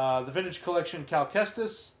 The Vintage Collection Cal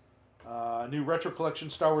Kestis, new Retro Collection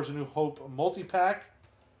Star Wars A New Hope multi-pack,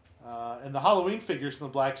 and the Halloween figures from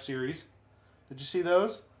the Black Series. Did you see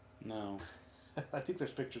those? No. I think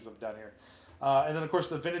there's pictures of them down here. And then, of course,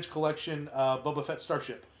 the Vintage Collection Boba Fett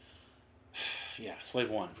Starship. Yeah, Slave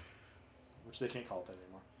One. Which they can't call it that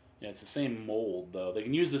anymore. Yeah, it's the same mold, though. They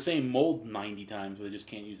can use the same mold 90 times, but they just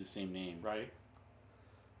can't use the same name. Right.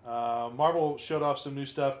 Marvel showed off some new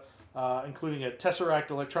stuff, including a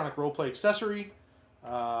Tesseract electronic roleplay accessory,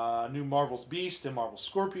 New Marvel's Beast and Marvel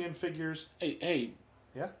Scorpion figures. Hey.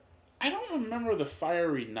 Yeah? I don't remember the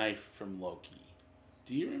fiery knife from Loki.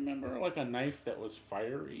 Do you remember like a knife that was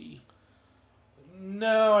fiery?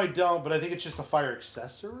 No, I don't, but I think it's just a fire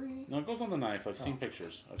accessory. No, it goes on the knife. I've seen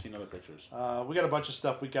pictures. I've seen other pictures. We got a bunch of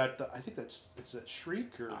stuff. We got, I think it's that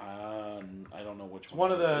Shriek or I don't know which it's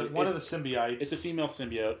one of the symbiotes. It's a female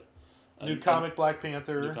symbiote. New comic Black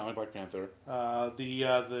Panther. New comic Black Panther.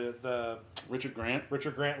 The Richard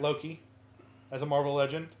Grant Loki as a Marvel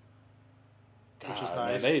legend, which is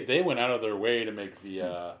nice. Man, they went out of their way to make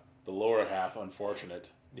the lower half unfortunate.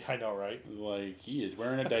 Yeah, I know, right? Like he is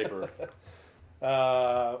wearing a diaper.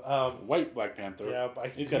 White Black Panther. Yeah,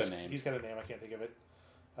 he's got a name. He's got a name. I can't think of it.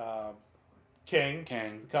 Kang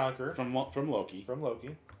the Conqueror from Loki. From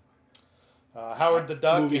Loki. Howard the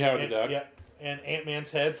Duck. Howard the Duck. Yeah, and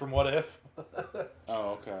Ant-Man's head from What If.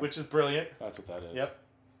 Oh, okay. Which is brilliant. That's what that is. Yep.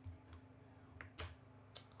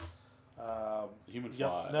 Human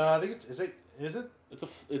fly. Yep. No, I think is it?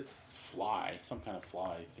 It's fly, some kind of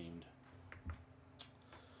fly themed.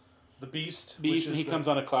 The Beast. He comes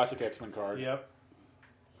on a classic X-Men card. Yep.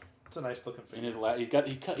 It's a nice looking figure. He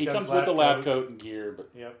comes with a lab coat and gear, but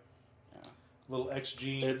yep. Yeah. Little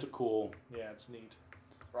X-Gene. It's a cool. Yeah, it's neat.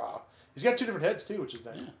 Raw. He's got 2 different heads too, which is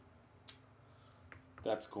nice. Yeah.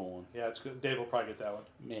 That's a cool one. Yeah, it's good. Dave will probably get that one.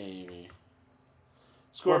 Maybe.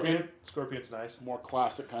 Scorpion. Scorpion's nice. More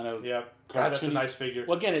classic kind of. Yep. God, that's a nice figure.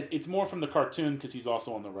 Well, again, it's more from the cartoon because he's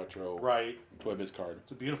also on the retro. Right. Toy Biz card.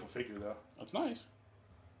 It's a beautiful figure though. That's nice.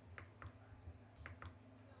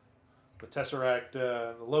 The Tesseract,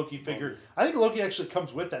 the Loki figure. I think Loki actually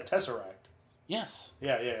comes with that Tesseract. Yes.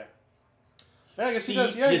 Yeah. Yeah, I guess he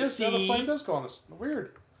does. Yeah, he does. The flame does go on this.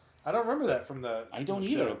 Weird. I don't remember that from the. I don't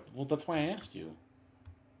either. Well, that's why I asked you.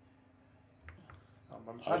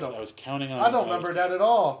 I was counting on. I don't remember that at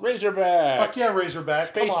all. Razorback. Fuck yeah, Razorback.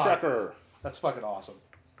 Space Trucker. That's fucking awesome.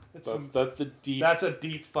 That's a deep. That's a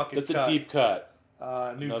deep fucking. That's a deep cut.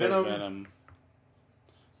 New Another Venom.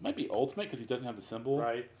 Might be Ultimate because he doesn't have the symbol.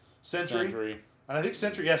 Right. Sentry. And I think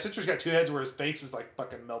Sentry. Yeah, Sentry's got 2 heads where his face is like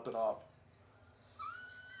fucking melted off.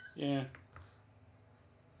 Yeah.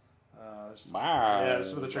 Wow. Yeah,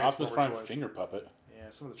 some of the Transformer Prime toys. Finger Puppet. Yeah,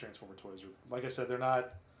 some of the Transformer toys are, like I said, they're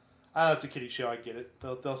not. I know it's a kiddie show. I get it.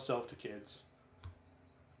 They'll sell to kids.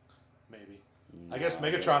 Maybe. I guess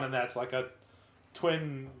Megatron and that's like a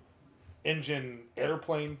twin engine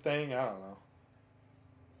airplane thing. I don't know.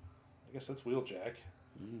 I guess that's Wheeljack.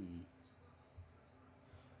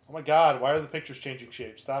 Oh my God! Why are the pictures changing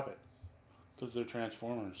shape? Stop it. Because they're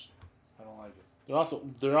Transformers. I don't like it.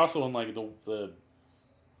 They're also in like the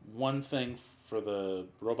one thing for the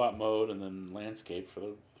robot mode and then landscape for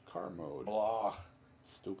the car mode. Blah.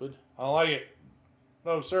 Stupid. I don't like it.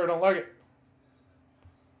 No, sir, I don't like it.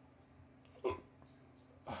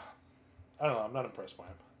 I don't know. I'm not impressed by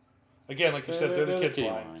him. Again, like you said, they're the kids'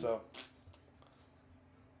 line, so.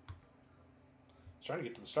 I was trying to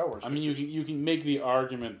get to the Star Wars. I mean, you can make the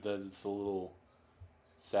argument that it's a little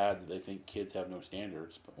sad that they think kids have no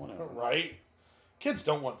standards, but whatever. Right? Kids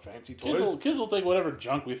don't want fancy toys. Kids will take whatever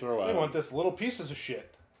junk we throw at them. They want this little pieces of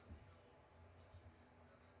shit.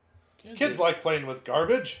 Kids like playing with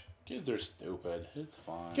garbage. Kids are stupid. It's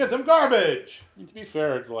fine. Give them garbage. And to be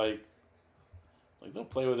fair, it's like they'll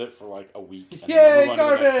play with it for like a week. And yay,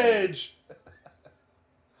 garbage!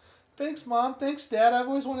 Thanks, Mom. Thanks, Dad. I've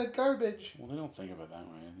always wanted garbage. Well, they don't think of it that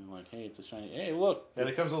way. They're like, hey, it's a shiny. Hey, look. Yeah,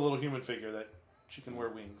 there comes a little human figure that she can wear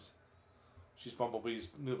wings. She's Bumblebee's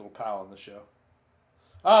new little pal in the show.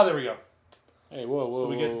 Ah, there we go. Hey, whoa. So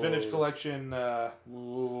we get vintage collection.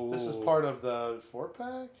 This is part of the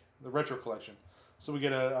 4-pack? The retro collection. So we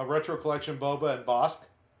get a retro collection Boba and Bosk.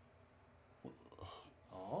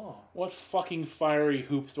 Oh. What fucking fiery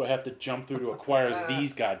hoops do I have to jump through to acquire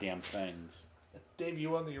these goddamn things? Dave,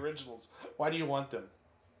 you own the originals. Why do you want them?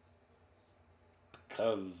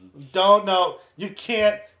 Because don't know. You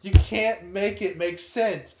can't make it make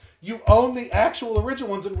sense. You own the actual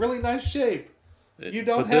original ones in really nice shape. You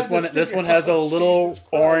don't have this one has a little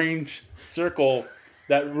orange circle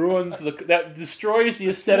that ruins that destroys the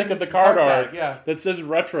aesthetic of the card art. Yeah. That says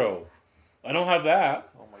retro. I don't have that.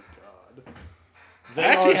 Oh my God. I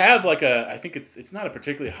actually have I think it's not a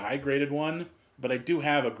particularly high graded one, but I do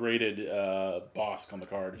have a graded Bosk on the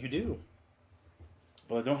card. You do.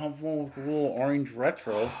 But I don't have one with a little orange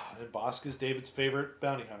retro. And Bosk is David's favorite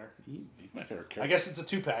bounty hunter. He's my favorite character. I guess it's a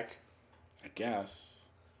 2-pack. I guess.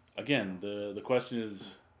 Again, the question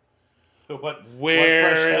is, what where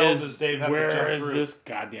fresh hell does Dave have to jump through? Where is this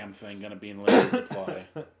goddamn thing going to be in limited supply?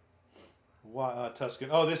 Tusken.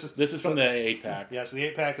 Oh, this is from the 8-pack. Yeah, so the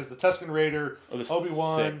 8-pack is the Tusken Raider, or the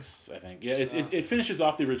Obi-Wan. 6, I think. Yeah, it finishes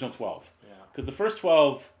off the original 12. Yeah. Because the first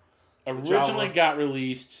 12 originally got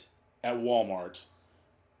released at Walmart,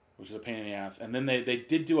 which is a pain in the ass, and then they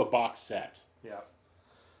did do a box set. Yeah.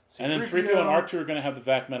 And then 3PO and R2 are going to have the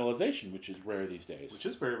VAC metallization, which is rare these days. Which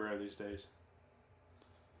is very rare these days.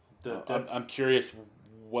 I'm curious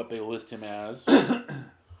what they list him as.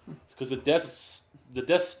 Because the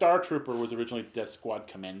Death Star Trooper was originally Death Squad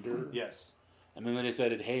Commander. Yes. And then they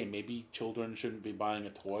decided, hey, maybe children shouldn't be buying a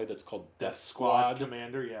toy that's called Death Squad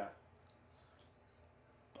Commander, yeah.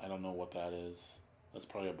 I don't know what that is. That's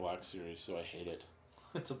probably a Black Series, so I hate it.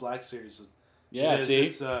 It's a Black Series. Yeah,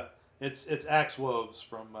 see? It's Axe Woves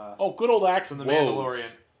from... good old Axe from Woves. The Mandalorian.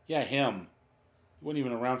 Yeah, him. He wasn't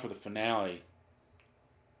even around for the finale.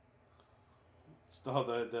 Oh,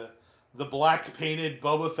 the black painted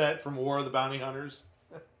Boba Fett from War of the Bounty Hunters.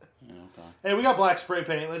 Yeah, okay. Hey, we got black spray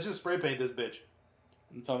paint. Let's just spray paint this bitch.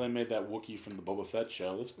 That's how they made that Wookiee from the Boba Fett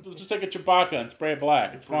show. Let's just take a Chewbacca and spray it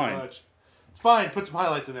black. It's fine. Much. It's fine. Put some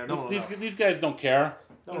highlights in there. These guys don't care.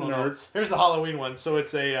 They're nerds. Here's the Halloween one. So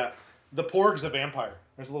it's the Porg's a vampire.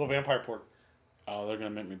 There's a little vampire Porg. Oh, they're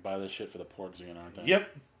gonna make me buy this shit for the Porgs again, aren't they? Yep.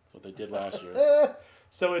 That's what they did last year.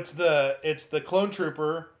 So it's the clone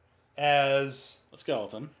trooper as a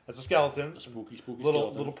skeleton. A spooky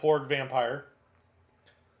little little Porg vampire.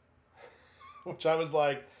 Which I was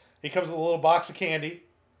like, he comes with a little box of candy.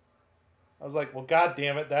 I was like, well, god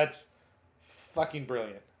damn it, that's fucking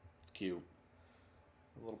brilliant. It's cute.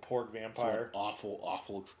 A little Porg vampire. So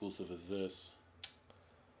awful exclusive is this?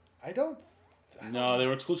 No, they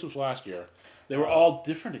were exclusives last year. They were all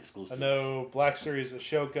different exclusives. I know Black Series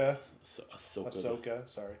Ahsoka. Ahsoka,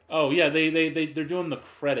 sorry. Oh yeah, they're doing the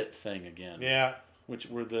credit thing again. Yeah. Which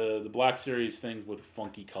were the Black Series things with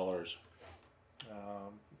funky colors.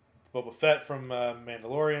 Boba Fett from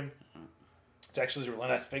Mandalorian. It's actually a really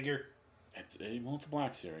nice figure. It's a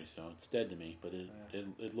Black Series, so it's dead to me, but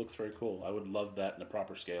it looks very cool. I would love that in a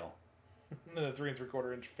proper scale. In a 3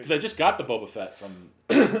 3/4 inch figure. Because I just got the Boba Fett from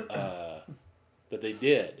that they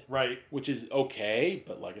did. Right. Which is okay,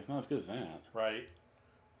 but like it's not as good as that. Right.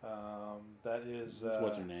 That is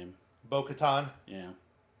what's her name? Bo-Katan. Yeah.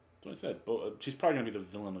 That's what I said. She's probably gonna be the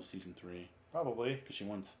villain of season 3. Probably. Because she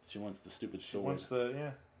wants the stupid sword. She wants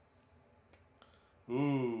the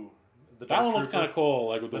Ooh. That one looks kind of cool,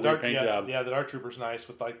 like with the weird paint job. Yeah, the Dark Trooper's nice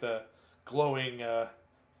with like the glowing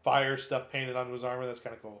fire stuff painted onto his armor. That's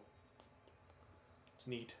kind of cool. It's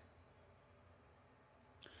neat.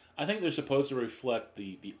 I think they're supposed to reflect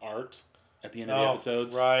the art at the end of the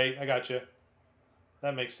episodes. Right, I got you.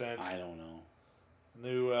 That makes sense. I don't know.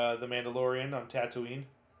 New The Mandalorian on Tatooine.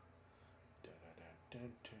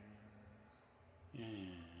 Yeah.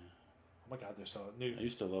 Oh my God, they're so new. I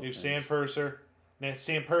used to love new things. Sandpurser.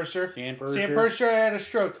 Sandpurser. Sandpurser had a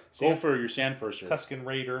stroke. Go for your Sandpurser. Tusken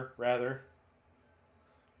Raider, rather.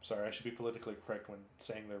 Sorry, I should be politically correct when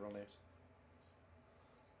saying their real names.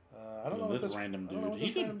 I don't know what this random dude. I don't know what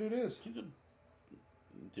this random dude is. He's a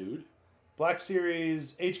dude. Black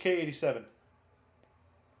Series HK87.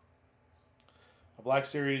 A Black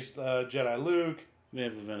Series Jedi Luke. They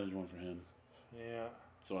have a vintage one for him. Yeah.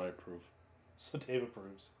 So I approve. So Dave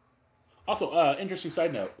approves. Also, interesting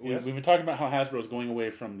side note. Yes? We've been talking about how Hasbro is going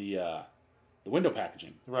away from the window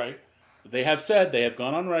packaging. Right. They have said, they have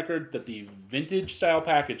gone on record that the vintage style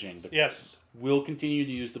packaging will continue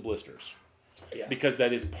to use the blisters. Yeah. Because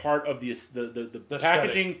that is part of the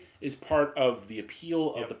packaging is part of the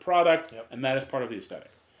appeal of the product, and that is part of the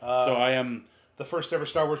aesthetic. So I am the first ever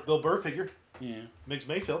Star Wars Bill Burr figure. Yeah. Miggs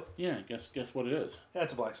Mayfield. Yeah, guess what it is. Yeah,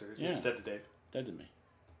 it's a Black Series. Yeah. It's Dead to Dave. Dead to me.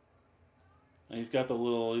 And he's got the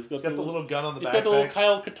little he's got the little gun on the back. He's got the little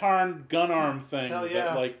Kyle Katarn gun arm thing. Hell yeah.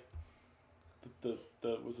 That, like the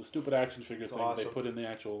was a stupid action figure thing awesome. they put in the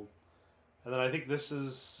actual. And then I think this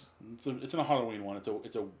is it's in a Halloween one. It's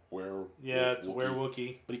a werewolf. Yeah, it's a werewolf.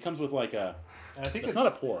 But he comes with like a. And I think it's not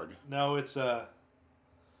a Porg. No, it's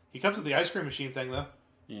he comes with the ice cream machine thing though.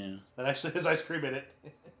 Yeah. That actually has ice cream in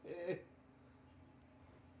it.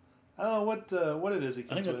 I don't know what it is he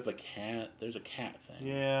comes with. I think that's the cat. There's a cat thing.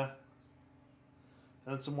 Yeah.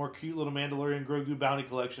 And some more cute little Mandalorian Grogu bounty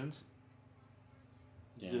collections.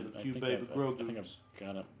 Yeah, I think I've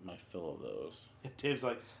got my fill of those. Dave's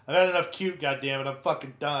like, I've had enough cute, goddammit, I'm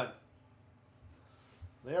fucking done.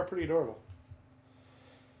 They are pretty adorable.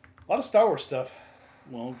 A lot of Star Wars stuff.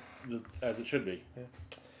 Well, as it should be.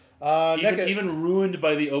 Yeah. Even ruined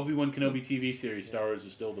by the Obi-Wan Kenobi TV series, Star Wars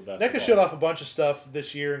is still the best. NECA showed off a bunch of stuff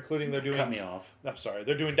this year, including they're doing... Cut me off. I'm sorry.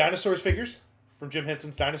 They're doing dinosaurs figures from Jim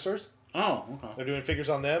Henson's Dinosaurs. Oh, okay. They're doing figures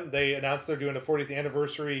on them. They announced they're doing a 40th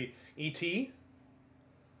anniversary E.T.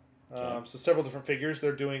 So several different figures.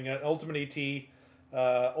 They're doing an Ultimate E.T.,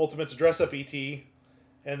 Ultimate's dress-up E.T.,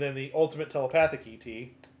 and then the Ultimate Telepathic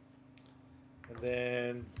E.T. And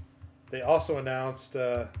then they also announced...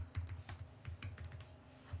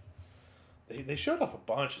 They showed off a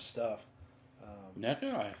bunch of stuff.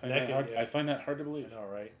 NECA? I find that hard to believe. I know,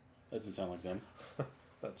 right? That doesn't sound like them.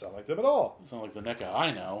 Doesn't sound like them at all. Doesn't sound like the NECA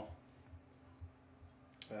I know.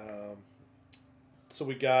 So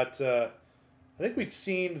we got... I think we'd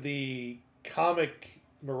seen the comic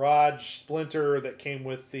Mirage Splinter that came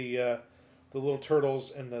with the little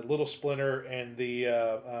turtles and the little Splinter and the...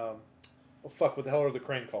 what the hell are the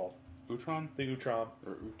crane called? Utron? The Utron.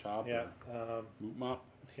 Or Utop? Yeah. Ootmop?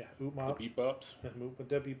 Yeah, Ootmop. The Beep-Ups?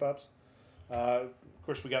 The Beep-Ups. Of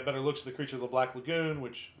course, we got better looks at the Creature of the Black Lagoon,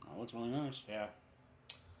 which... That looks really nice. Yeah.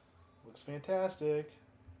 Looks fantastic.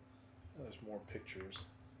 There's more pictures.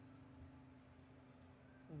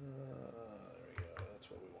 There we go. That's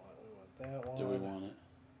what we want. We want that one. Do we want it?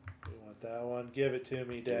 We want that one. Give it to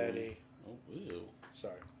me, Daddy. Oh, ew.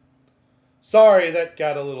 Sorry, that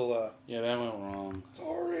got a little... Yeah, that went wrong.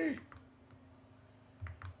 Sorry.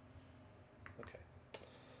 Okay.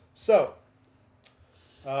 So,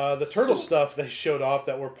 the turtle stuff they showed off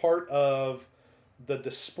that were part of the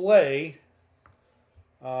display.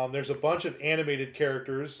 There's a bunch of animated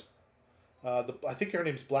characters. I think her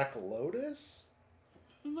name's Black Lotus.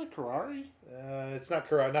 Isn't that Karari? It's not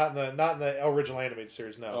Karari. Not in the original animated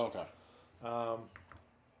series. No. Oh, okay. Of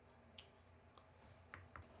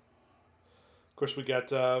course, we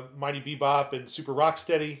got Mighty Bebop and Super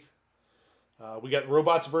Rocksteady. We got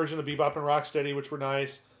Robots version of Bebop and Rocksteady, which were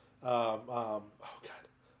nice. Oh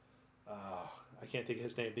God, I can't think of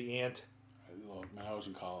his name. The Ant. Man, I was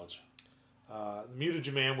in college.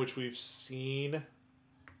 Mutagen Man, which we've seen.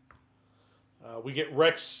 We get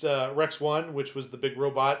Rex 1, which was the big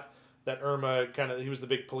robot that Irma he was the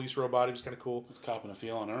big police robot. He was kind of cool. He's copping a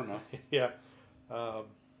feel on Irma. Yeah. Trying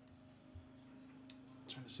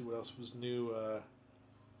to see what else was new.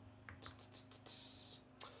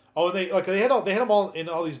 And they had them all in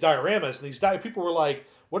all these dioramas, and these people were like,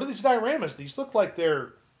 "What are these dioramas? These look like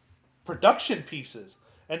they're production pieces."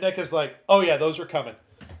 And NECA's like, "Oh yeah, those are coming.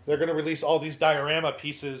 They're going to release all these diorama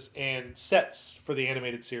pieces and sets for the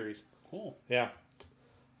animated series." Cool. Yeah.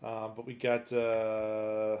 But we got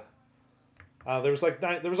there was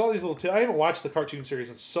all these little. I haven't watched the cartoon series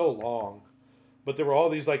in so long, but there were all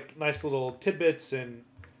these like nice little tidbits and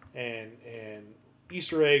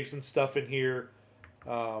Easter eggs and stuff in here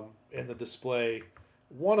in the display.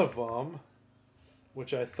 One of them,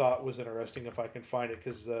 which I thought was interesting, if I can find it,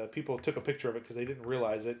 because people took a picture of it because they didn't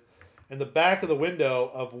realize it. In the back of the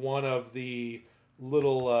window of one of the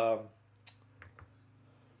little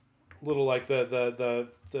like the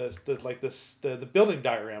building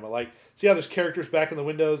diorama, like see how there's characters back in the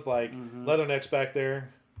windows, like Leathernecks back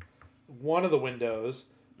there. One of the windows,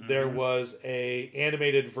 there was a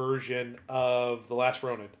animated version of The Last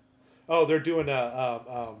Ronin. Oh, they're doing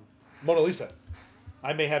a Mona Lisa.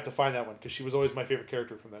 I may have to find that one because she was always my favorite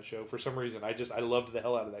character from that show. For some reason, I loved the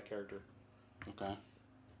hell out of that character. Okay.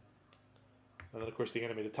 And then, of course, the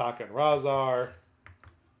animated Taka and Razar,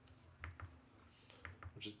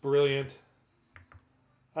 which is brilliant.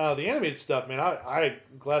 The animated stuff, man, I'm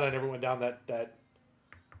glad I never went down that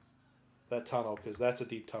tunnel, because that's a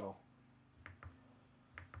deep tunnel.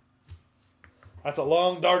 That's a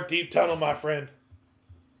long, dark, deep tunnel, my friend.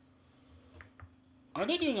 Are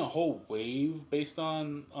they doing a whole wave based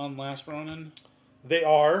on Last Ronin? They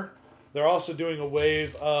are. They're also doing a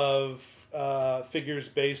wave of figures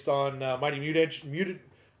based on Mighty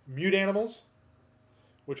Mute Animals,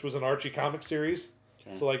 which was an Archie comic series.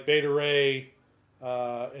 Okay. So like Beta Ray,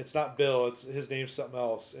 it's not Bill, his name's something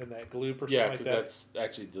else, and that Gloop or something like that. Yeah, because that's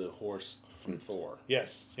actually the horse from Thor.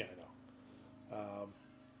 Yes, yeah, I know.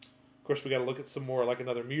 Of course, we got to look at some more, like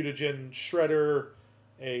another Mutagen, Shredder,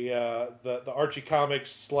 the Archie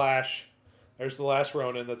Comics / there's the Last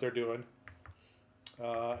Ronin that they're doing.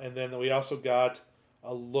 And then we also got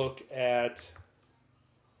a look at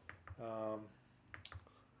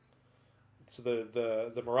so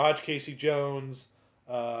the Mirage Casey Jones.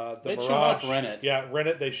 They showed off Rennet. Yeah,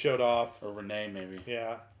 Rennet they showed off. Or Renee, maybe.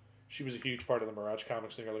 Yeah. She was a huge part of the Mirage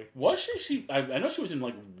comics early. Was she? I know she was in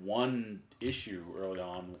like one issue early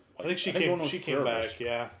on. Like, I think she came back,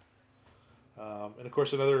 yeah. And of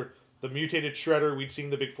course the mutated Shredder. We'd seen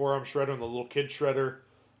the big forearm Shredder and the little kid Shredder.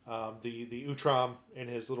 The Utrom in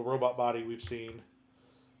his little robot body we've seen.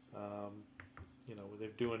 They're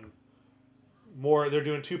doing more. They're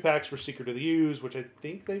doing 2-packs for Secret of the Ooze, which I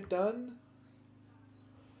think they've done.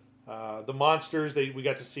 The monsters, we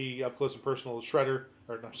got to see up close and personal Splinter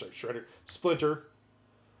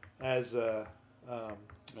as Van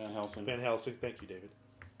Helsing. Van Helsing. Thank you, David.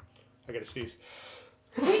 I got to sneeze.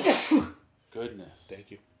 Goodness.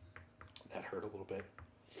 Thank you. That hurt a little bit.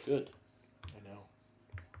 Good. I know.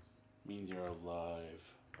 Means you're alive.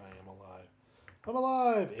 I am alive. I'm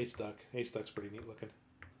alive. Ace Duck's pretty neat looking.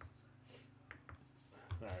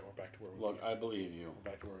 All right, we're back to where we Look, I believe you.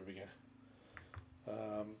 We're back to where we began.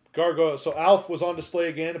 Gargoyle. So Alf was on display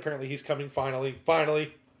again. Apparently, he's coming finally.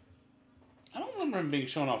 Finally. I don't remember him being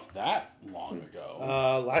shown off that long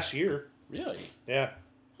ago. Last year. Really? Yeah.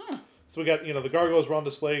 Huh. So we got the gargoyles were on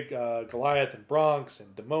display. Goliath and Bronx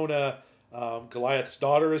and Demona. Goliath's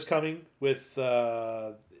daughter is coming with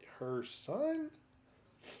her son.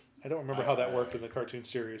 I don't remember how that worked in the cartoon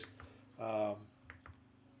series.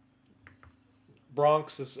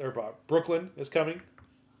 Brooklyn is coming.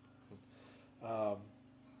 Oh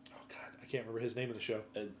God, I can't remember his name of the show.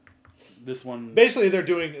 This one. Basically, they're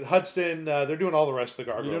doing Hudson. They're doing all the rest of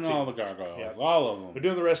the gargoyle team. They're doing all the gargoyles. Yeah. All of them. They're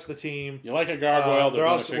doing the rest of the team. You like a gargoyle?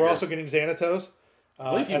 We're also getting Xanatos.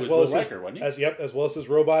 I believe he was Will Riker, wasn't he? As well as his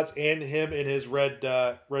robots and him in his red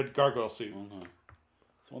gargoyle suit. Uh-huh.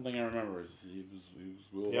 That's one thing I remember is he was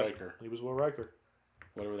Will Riker. He was Will Riker.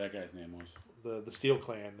 Whatever that guy's name was. The Steel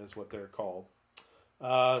Clan is what they're called.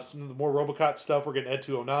 Some of the more Robocop stuff. We're getting Ed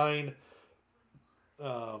 209.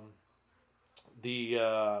 The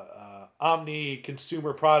Omni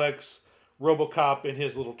Consumer Products Robocop in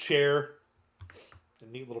his little chair. A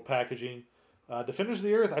neat little packaging. Defenders of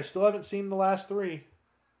the Earth. I still haven't seen the last three.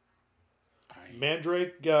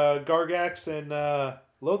 Mandrake, Gargax, and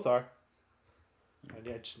Lothar.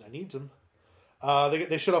 I need them.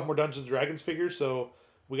 They showed off more Dungeons & Dragons figures, so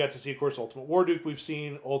we got to see, of course, Ultimate Warduke. We've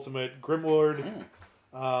seen Ultimate Grimlord.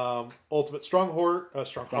 Ultimate Strongheart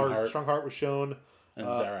was shown. And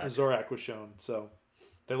Zorak was shown. So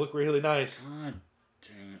they look really nice. God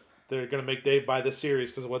dang it. They're going to make Dave buy this series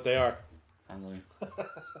because of what they are. Probably.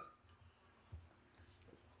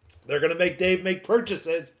 They're going to make Dave make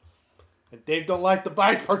purchases. And Dave don't like to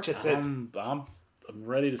buy purchases. I'm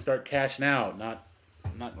ready to start cashing out, not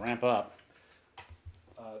ramp up.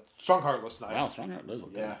 Strongheart looks nice. Wow, Strongheart does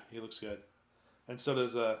look good. Yeah, he looks good. And so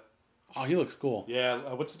does Oh, he looks cool.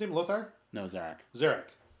 Yeah, what's his name? Lothar? No, Zarak.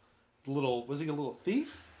 Was he a little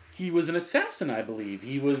thief? He was an assassin, I believe.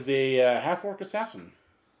 He was a half-orc assassin.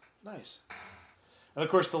 Nice. And of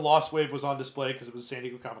course, the Lost Wave was on display because it was a San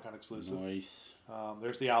Diego Comic-Con exclusive. Nice.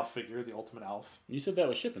 There's the Alf figure, the Ultimate Alf. You said that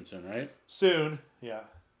was shipping soon, right? Soon, yeah.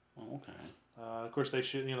 Oh, okay. Of course, they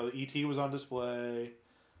should. The ET was on display.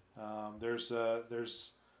 There's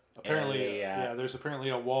apparently there's apparently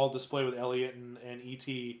a wall display with Elliot and ET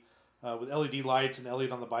with LED lights and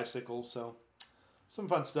Elliot on the bicycle. So some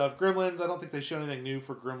fun stuff. Gremlins. I don't think they showed anything new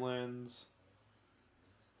for Gremlins.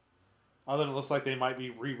 Other than it looks like they might be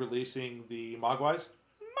re-releasing the Mogwais.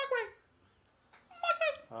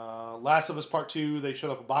 Last of Us Part 2, they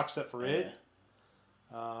showed up a box set for it.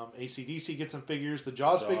 AC/DC gets some figures. The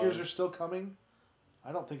Jaws figures are still coming.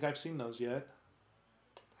 I don't think I've seen those yet.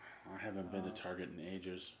 I haven't been to Target in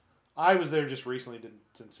ages. I was there just recently,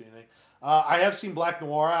 didn't see anything. I have seen Black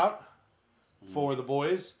Noir out for the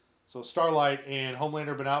boys. So Starlight and Homelander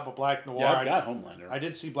have been out, but Black Noir... Yeah, I've got Homelander. I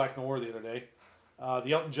did see Black Noir the other day.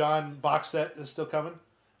 The Elton John box set is still coming.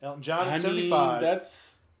 Elton John at 75.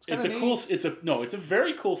 It's a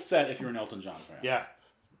very cool set if you're an Elton John fan. Yeah.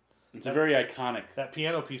 It's a very iconic. That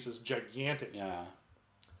piano piece is gigantic. Yeah.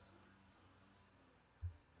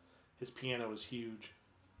 His piano is huge.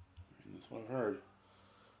 That's what I've heard.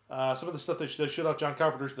 Some of the stuff they showed off John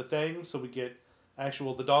Carpenter's The Thing, so we get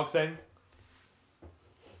the dog thing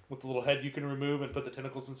with the little head you can remove and put the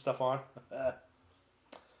tentacles and stuff on.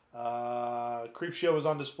 Creepshow was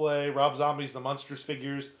on display. Rob Zombie's The Monsters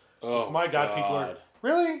figures. Oh my God, people are...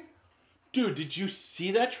 Really? Dude, did you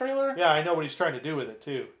see that trailer? Yeah, I know what he's trying to do with it,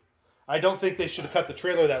 too. I don't think they should have cut the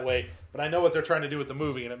trailer that way, but I know what they're trying to do with the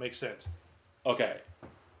movie, and it makes sense. Okay.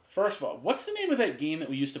 First of all, what's the name of that game that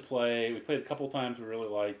we used to play? We played a couple times. We really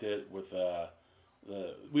liked it.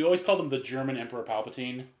 We always called him the German Emperor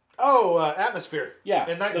Palpatine. Oh, Atmosphere. Yeah.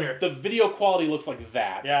 And Nightmare. The video quality looks like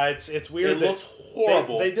that. Yeah, it's weird. It looks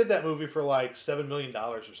horrible. They did that movie for like $7 million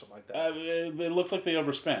or something like that. It looks like they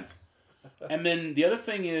overspent. And then the other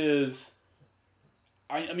thing is,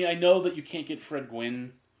 I know that you can't get Fred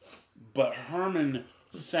Gwynn, but Herman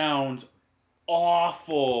sounds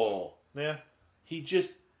awful. Yeah. He's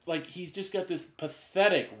just got this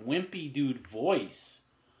pathetic, wimpy dude voice.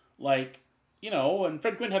 And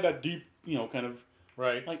Fred Gwynn had that deep, kind of...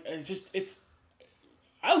 Right.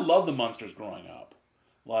 I love the Munsters growing up.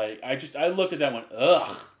 I looked at that one,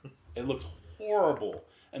 ugh. It looks horrible.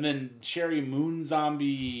 And then Sherry Moon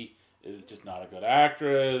Zombie is just not a good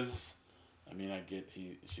actress. I mean, I get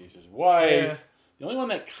she's his wife. Yeah. The only one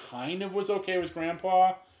that kind of was okay was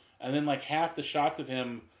Grandpa. And then like half the shots of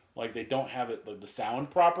him, like they don't have it the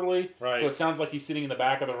sound properly. Right. So it sounds like he's sitting in the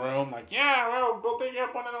back of the room, like, yeah, well, go pick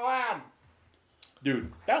up one in the lab.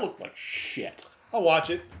 Dude, that looked like shit. I'll watch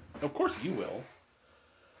it. Of course you will.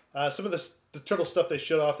 Some of the turtle stuff they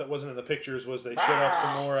showed off that wasn't in the pictures was they showed off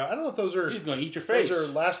some more. I don't know if those are. He's gonna eat your face. Those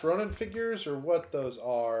are Last Ronin figures or what those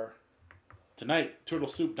are. Tonight, Turtle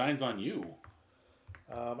Soup dines on you.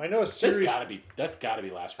 I know a series. That's gotta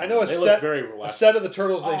be Last Ronin. I know a set of the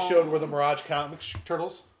turtles they showed were the Mirage Comics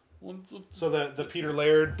turtles. So the Peter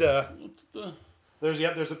Laird.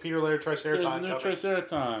 There's a Peter Laird Triceratops. There's a new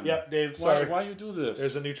Triceratops. Yep, Dave. Sorry. Why you do this?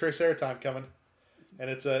 There's a new Triceratops coming, and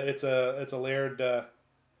it's a Laird.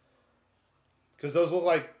 Because those look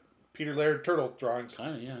like Peter Laird turtle drawings.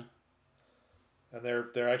 Kind of, yeah. And they're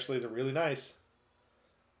really nice.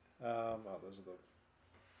 Those are those.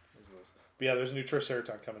 But yeah, there's a new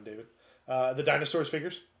Triceratops coming, David. The dinosaurs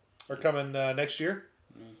figures are coming next year,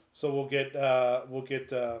 so we'll get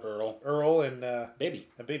Earl and Baby.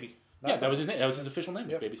 Yeah, that was his name. That was his official name.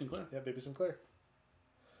 Yep. Baby Sinclair. Yeah, Baby Sinclair.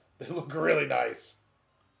 They look really nice.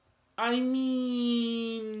 I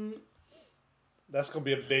mean, that's gonna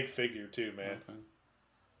be a big figure too, man. Okay.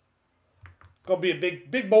 Gonna be a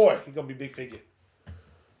big boy. He's gonna be a big figure.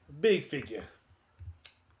 Big figure.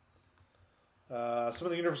 Some of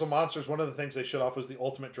the Universal monsters. One of the things they showed off was the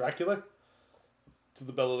Ultimate Dracula. To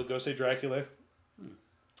the Bela Lugosi Dracula, and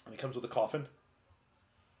he comes with a coffin.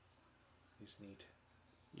 He's neat.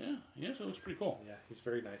 Yeah, so it looks pretty cool. Yeah, he's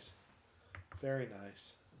very nice. Very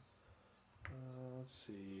nice. Let's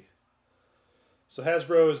see. So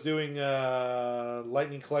Hasbro is doing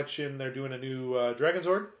Lightning Collection. They're doing a new Dragon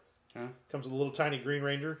Zord. Comes with a little tiny Green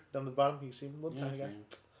Ranger down at the bottom. You can see him, a little tiny guy.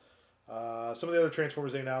 Some of the other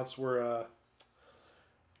Transformers they announced were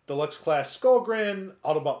Deluxe Class Skullgrin,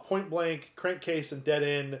 Autobot Point Blank, Crankcase and Dead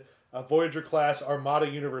End, Voyager Class Armada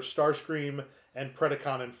Universe Starscream, and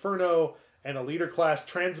Predacon Inferno, and a Leader Class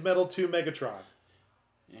Transmetal 2 Megatron.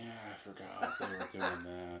 Yeah, I forgot they were doing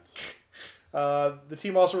that. The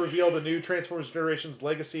team also revealed a new Transformers Generations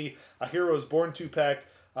Legacy, A Heroes Born 2-pack,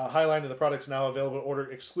 highlighting the products now available to order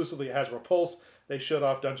exclusively at Hasbro Pulse. They showed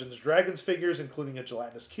off Dungeons & Dragons figures, including a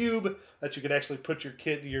gelatinous cube that you could actually put your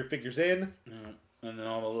figures in. Yeah. And then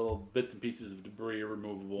all the little bits and pieces of debris are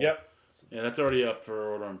removable. Yep. Yeah, that's already up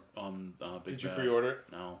for order on Big Did you pre-order it?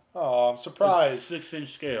 No. Oh, I'm surprised. It's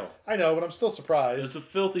 6-inch scale. I know, but I'm still surprised. It's a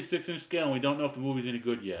filthy 6-inch scale, and we don't know if the movie's any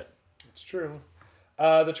good yet. It's true.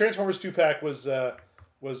 The Transformers 2-pack was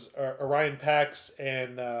Orion Pax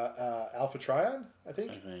and Alpha Trion, I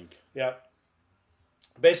think. Yeah.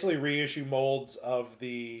 Basically reissue molds of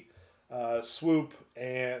the Swoop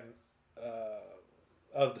and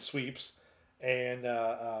of the Sweeps and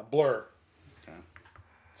Blur. Okay.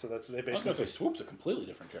 So that's they basically. I was gonna say Swoop's a completely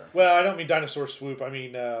different character. Well, I don't mean Dinosaur Swoop. I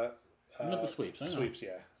mean not the Sweeps. I know. Sweeps,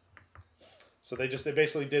 yeah. So they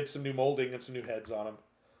basically did some new molding and some new heads on them.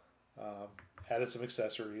 Added some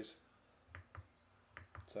accessories.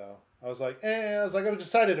 So I was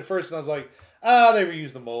excited at first, and I was like, they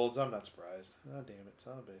reused the molds. I'm not surprised. Oh, damn it,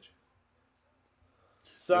 son of a bitch.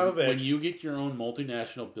 Son of a bitch. When you get your own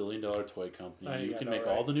multinational billion-dollar toy company, you can make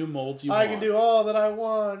all the new molds you want. I can do all that I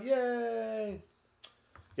want. Yay!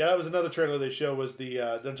 Yeah, that was another trailer they showed was the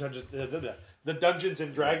Dungeons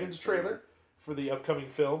and Dragons trailer for the upcoming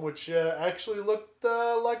film, which actually looked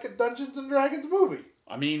like a Dungeons and Dragons movie.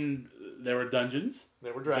 I mean, there were dungeons.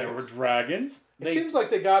 There were dragons. There were dragons. It seems like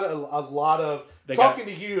they got a lot of... Talking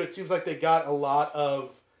to you, it seems like they got a lot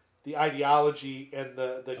of the ideology and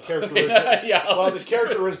the the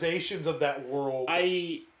characterizations of that world.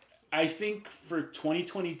 I think for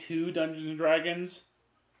 2022 Dungeons and Dragons,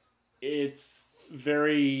 it's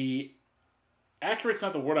very accurate's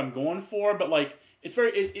not the word I'm going for, but like it's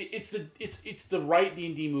the right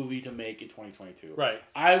D&D movie to make in 2022. Right.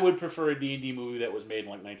 I would prefer a D&D movie that was made in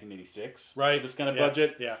like 1986. Right. This kind of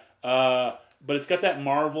budget. Yeah. But it's got that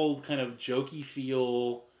Marvel kind of jokey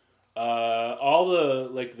feel. All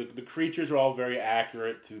the creatures are all very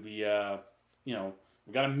accurate to the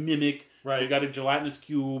we got a mimic, right? We got a gelatinous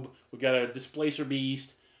cube, we got a displacer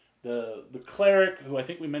beast, the cleric who I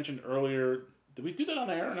think we mentioned earlier. Did we do that on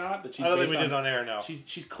air or not? I don't think we did on air. No.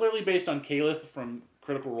 She's clearly based on Kalith from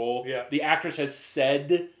Critical Role. Yeah. The actress has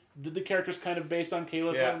said that the character's kind of based on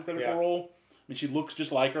Kalith from Critical Role. I mean, she looks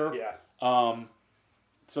just like her. Yeah.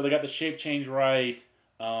 So they got the shape change right.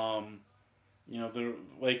 Like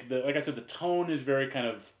I said, the tone is very kind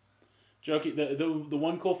of jokey. The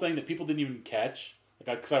one cool thing that people didn't even catch,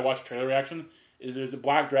 because I watched trailer reaction. There's a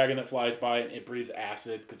black dragon that flies by and it breathes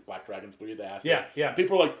acid because black dragons breathe acid. Yeah, yeah. And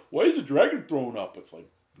people are like, "Why is the dragon thrown up?" It's like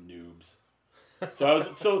noobs.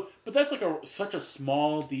 But that's like such a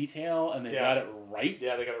small detail, and they got it right.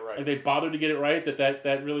 Yeah, they got it right. Like they bothered to get it right.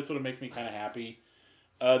 That really sort of makes me kind of happy.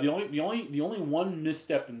 The only one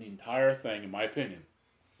misstep in the entire thing, in my opinion,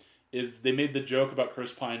 is they made the joke about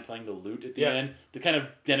Chris Pine playing the lute at the end to kind of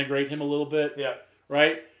denigrate him a little bit. Yeah.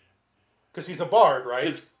 Right. Because he's a bard, right?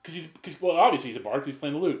 Because obviously he's a bard because he's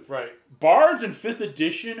playing the lute. Right. Bards in 5th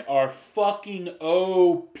edition are fucking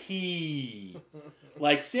OP.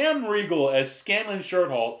 Like Sam Riegel as Scanlan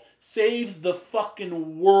Shorthalt saves the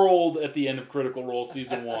fucking world at the end of Critical Role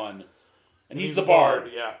Season 1. And he's the bard.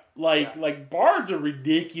 Yeah. Like bards are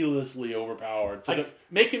ridiculously overpowered. So to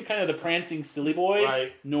make him kind of the prancing silly boy.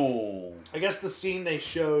 Right. No. I guess the scene they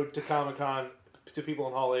showed to Comic-Con to people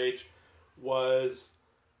in Hall H was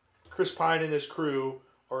Chris Pine and his crew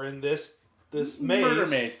are in this maze. Murder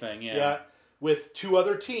maze thing, yeah. Yeah. With 2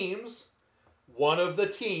 other teams. One of the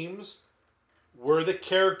teams were the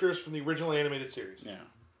characters from the original animated series. Yeah.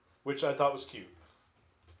 Which I thought was cute.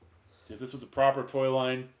 If this was a proper toy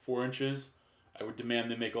line, 4 inches, I would demand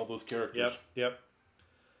they make all those characters. Yep.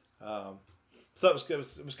 So it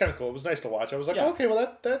was kind of cool. It was nice to watch. I was like, okay,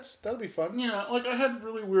 well that'll be fun. Yeah, like I had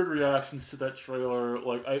really weird reactions to that trailer.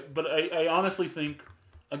 But I honestly think,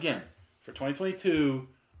 again, for 2022,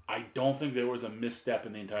 I don't think there was a misstep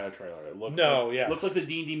in the entire trailer. It looks like the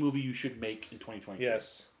D&D movie you should make in 2022.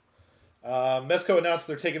 Yes. Mezco announced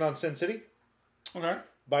they're taking on Sin City. Okay.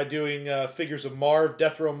 By doing figures of Marv,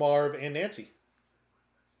 Death Row Marv, and Nancy.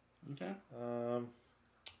 Okay.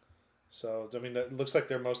 So, I mean, it looks like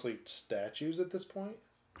they're mostly statues at this point.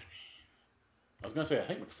 I was going to say, I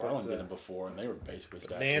think McFarlane did them before, and they were basically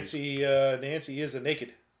statues. Nancy is a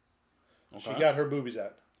naked. Okay. She got her boobies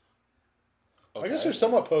out. Okay. I guess they're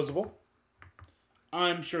somewhat posable.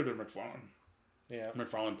 I'm sure they're McFarlane. Yeah.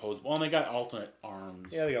 McFarlane posable. And they got alternate arms.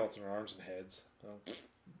 Yeah, they got alternate arms and heads.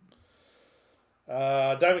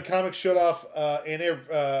 Diamond Comics showed off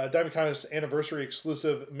Diamond Comics anniversary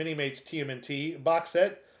exclusive Minimates TMNT box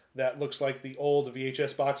set that looks like the old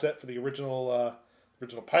VHS box set for the original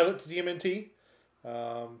pilot to TMNT.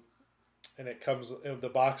 And it comes, the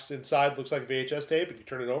box inside looks like VHS tape, and you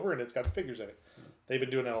turn it over and it's got the figures in it. They've been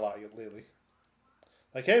doing that a lot lately.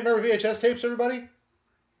 Like, hey, remember VHS tapes, everybody?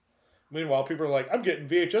 Meanwhile, people are like, I'm getting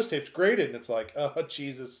VHS tapes graded, and it's like, oh,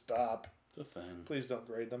 Jesus, stop. It's a thing. Please don't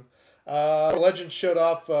grade them. Legends showed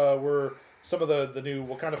off were some of the new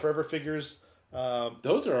Wakanda Forever figures.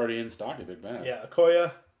 Those are already in stock at Big Ben. Yeah,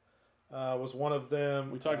 Okoye was one of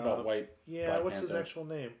them. We talked about White. Yeah, Black what's Panther. his actual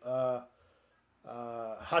name?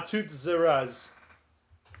 Hatut Zeraz.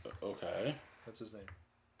 Okay. That's his name.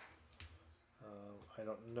 I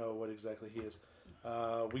don't know what exactly he is.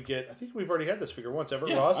 I think we've already had this figure once.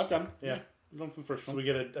 Everett Ross. I've done. Yeah. I've done from the first one. So we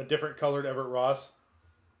get a different colored Everett Ross.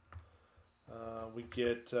 We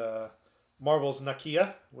get Marvel's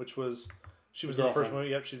Nakia, which was in the first movie.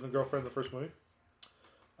 Yep, she's the girlfriend in the first movie.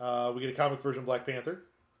 We get a comic version of Black Panther,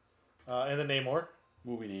 and then Namor.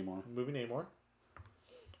 Movie Namor.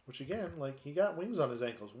 Which again, like he got wings on his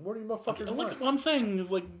ankles. What do you motherfuckers want? What I'm saying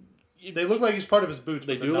is like they look like he's part of his boots.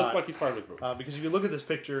 They do look like he's part of his boots. Because if you look at this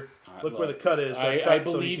picture, look where the cut is. I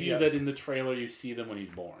believe you that in the trailer you see them when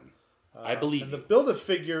he's born. I believe. And the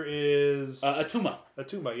build-a-figure is Atuma.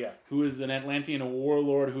 Atuma, yeah. Who is an Atlantean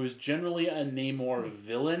warlord who is generally a Namor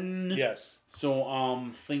villain. Yes. So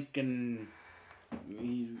I'm thinking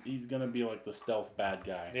he's gonna be like the stealth bad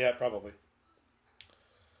guy. Yeah, probably.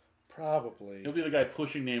 He'll be the guy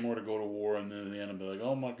pushing Namor to go to war, and then in the end, he'll be like,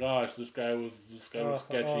 "Oh my gosh, this guy was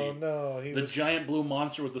sketchy." Oh no, the giant blue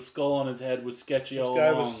monster with the skull on his head was sketchy all along.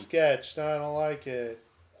 This guy was sketched. I don't like it.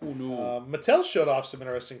 Who knew? Mattel showed off some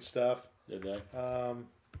interesting stuff. Did they?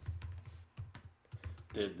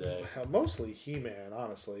 Did they? Mostly He-Man,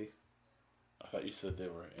 honestly. I thought you said they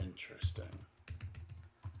were interesting.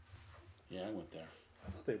 Yeah, I went there. I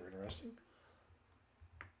thought they were interesting.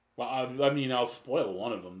 Well, I mean, I'll spoil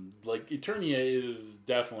one of them. Like, Eternia is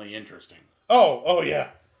definitely interesting. Oh yeah.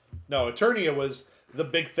 No, Eternia was the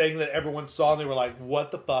big thing that everyone saw, and they were like,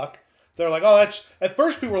 what the fuck? They're like, oh, that's... At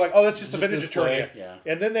first, people were like, oh, that's just a vintage Eternia. Yeah.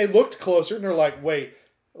 And then they looked closer, and they're like, wait.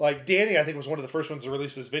 Like, Danny, I think, was one of the first ones to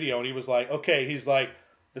release this video, and he was like, okay, he's like,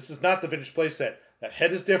 this is not the vintage playset. That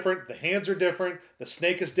head is different, the hands are different, the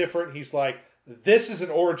snake is different. He's like, this is an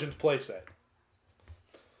Origins playset.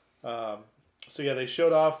 So yeah, they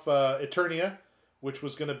showed off Eternia, which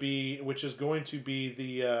is going to be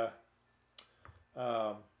the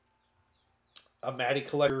a Matty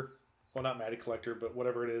Collector, well, not Matty Collector, but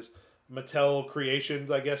whatever it is, Mattel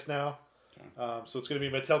Creations, I guess now. Okay. So it's going to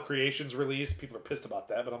be Mattel Creations release. People are pissed about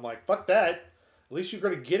that, but I'm like, fuck that. At least you're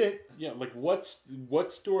going to get it. Yeah, like what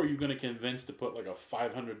store are you going to convince to put like a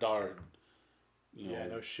 $500,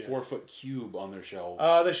 no shit, 4-foot cube on their shelves?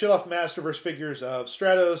 They showed off Masterverse figures of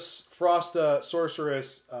Stratos, Frosta,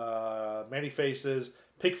 Sorceress, Man-E-Faces,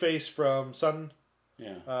 Pigface from Sun.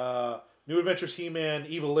 Yeah. New Adventures He-Man,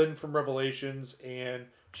 Evelyn from Revelations, and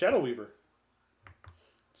Shadow Weaver.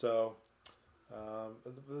 So,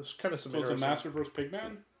 there's kind of some. So it's a Masterverse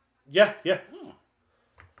Pigman. Yeah. Oh.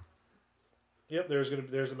 Yep. There's a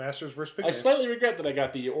Masterverse Pigman. I slightly regret that I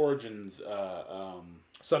got the Origins.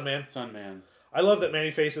 Sunman. I love that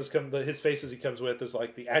Man-E-Faces his faces he comes with is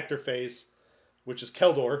like the actor face, which is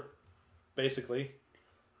Keldor, basically,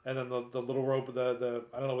 and then the little robot, the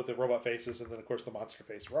I don't know what the robot face is, and then of course the monster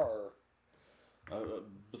face. Rawr.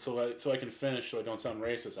 So I can finish, so I don't sound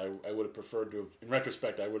racist. I would have preferred to have, in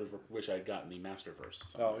retrospect, I would have wished I'd gotten the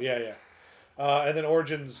Masterverse. Oh yeah. And then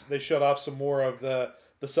Origins, they showed off some more of the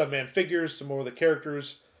Sunman figures, some more of the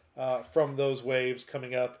characters from those waves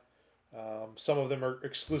coming up. Some of them are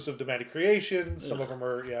exclusive to Mattel Creations. Some of them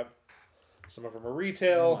are Some of them are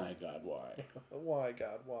retail. Oh my God, why?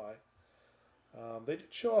 why? They did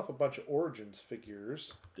show off a bunch of Origins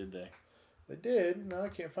figures. Did they? They did. Now I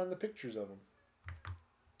can't find the pictures of them.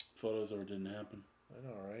 Photos or it didn't happen. I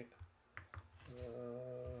know, right?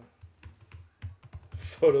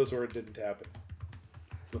 Photos or it didn't happen.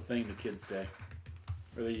 It's the thing the kids say.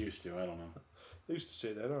 Or they used to, I don't know. They used to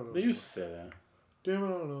say that, I don't know. They used to say that. Damn it, I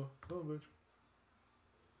don't know. Son of a bitch.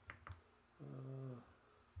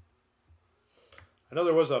 I know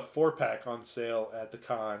there was a 4-pack on sale at the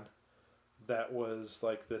con that was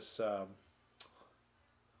like this.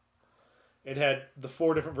 It had the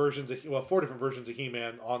 4 different versions of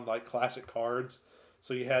He-Man on like classic cards.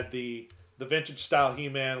 So you had the vintage style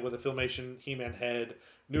He-Man with a Filmation He-Man head,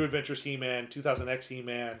 New Adventures He-Man, 2000X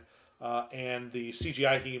He-Man, and the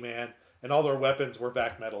CGI He-Man, and all their weapons were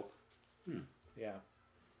vac metal. Yeah.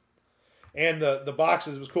 And the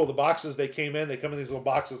boxes, it was cool. The boxes they come in these little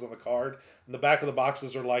boxes on the card, and the back of the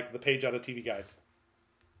boxes are like the page out of TV Guide.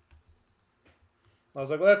 I was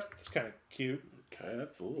like, well, that's kind of cute. Okay,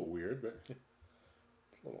 that's a little weird, but it's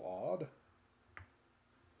a little odd.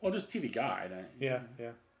 Well, just TV Guide. Yeah.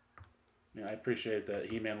 I appreciate that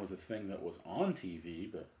He-Man was a thing that was on TV,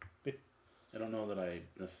 but I don't know that I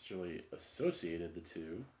necessarily associated the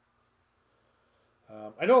two.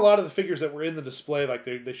 I know a lot of the figures that were in the display, like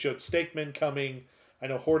they showed Stakeman coming. I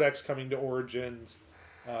know Hordex coming to Origins.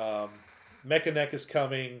 Mechanic is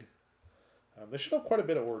coming. They showed off quite a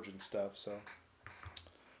bit of Origin stuff, so.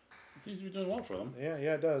 It seems to be doing well for them. Yeah,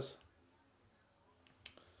 it does.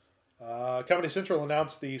 Comedy Central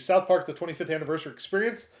announced the South Park The 25th Anniversary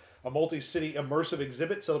Experience, a multi-city immersive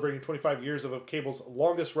exhibit celebrating 25 years of cable's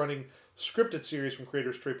longest-running scripted series from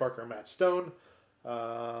creators Trey Parker and Matt Stone.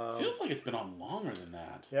 Feels like it's been on longer than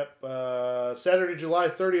that. Yep. Saturday, July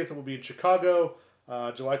 30th, it will be in Chicago.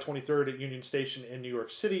 July 23rd at Union Station in New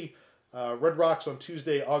York City. Red Rocks on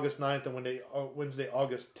Tuesday, August 9th, and Wednesday,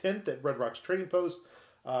 August 10th at Red Rocks Trading Post.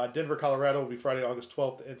 Denver, Colorado will be Friday, August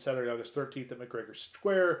 12th, and Saturday, August 13th at McGregor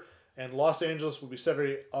Square. And Los Angeles will be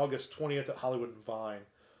Saturday, August 20th at Hollywood and Vine.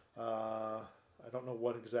 I don't know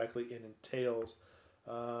what exactly it entails.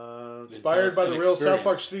 Inspired by the real South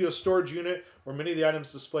Park Studios storage unit, where many of the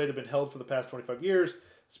items displayed have been held for the past 25 years.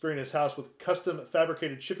 Spearing his house with custom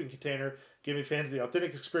fabricated shipping container, giving fans the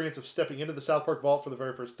authentic experience of stepping into the South Park vault for the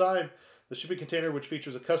very first time. The shipping container, which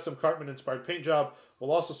features a custom Cartman-inspired paint job,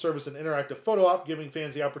 will also serve as an interactive photo op, giving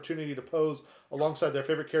fans the opportunity to pose alongside their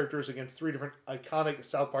favorite characters against 3 different iconic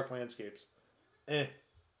South Park landscapes. It's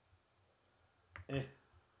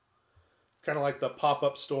kind of like the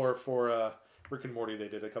pop-up store for Rick and Morty they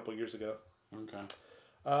did a couple years ago. Okay.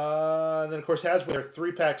 And then, of course, Hasbro, their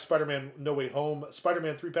 3-pack Spider-Man No Way Home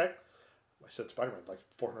Spider-Man 3-pack. I said Spider-Man like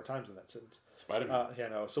 400 times in that sentence. Spider-Man. Yeah,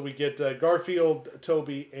 no. So we get Garfield,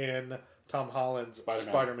 Toby, and Tom Holland's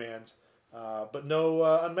Spider-Mans. But no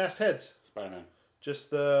unmasked heads. Spider-Man.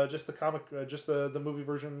 Just the comic, just the movie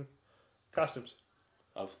version costumes.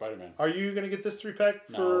 Of Spider-Man. Are you going to get this 3-pack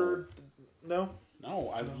for... No?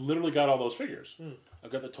 No, I literally got all those figures.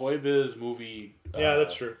 I've got the Toy Biz movie. Yeah,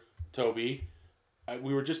 that's true. Toby.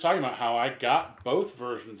 We were just talking about how I got both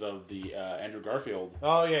versions of the Andrew Garfield.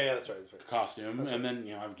 Oh yeah, that's right. Costume, and then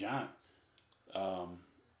I've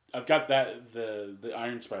got that the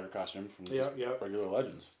Iron Spider costume from regular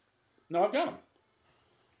Legends. No, I've got them.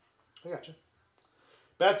 I got you.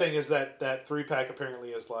 Bad thing is that 3-pack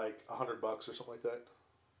apparently is like $100 or something like that.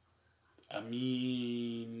 I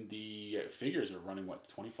mean, the figures are running what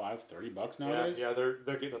 $25-$30 nowadays. Yeah, they're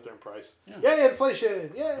getting up there in price. Yeah,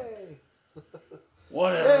 inflation! Yay!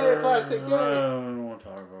 Whatever. Hey, plastic. Yay. I don't want to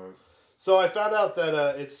talk about it. So I found out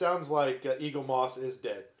that it sounds like Eagle Moss is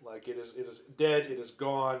dead. Like it is dead. It is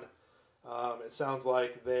gone. It sounds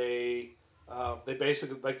like they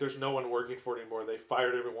basically, like, there's no one working for it anymore. They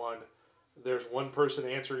fired everyone. There's one person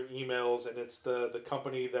answering emails, and it's the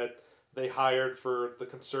company that they hired for the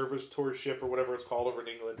conservatorship or whatever it's called over in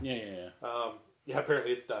England. Yeah.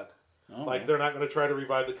 Apparently it's done. Oh. Like, they're not going to try to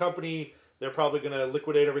revive the company. They're probably going to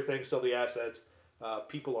liquidate everything, sell the assets.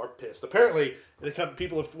 People are pissed. Apparently,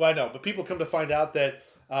 people come to find out that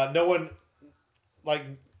no one, like,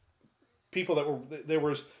 people that were there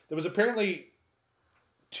was apparently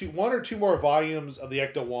one or two more volumes of the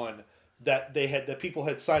Ecto-1 that people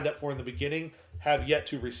had signed up for in the beginning have yet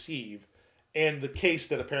to receive, and the case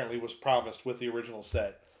that apparently was promised with the original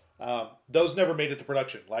set, those never made it to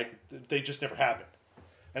production. Like, they just never happened.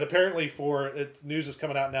 And apparently, news is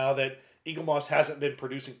coming out now that Eagle Moss hasn't been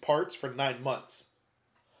producing parts for 9 months.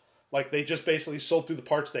 Like, they just basically sold through the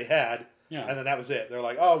parts they had, and then that was it. They're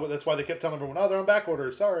like, oh, well, that's why they kept telling everyone, oh, they're on back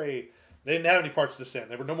order. Sorry. They didn't have any parts to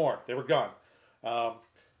send. There were no more. They were gone.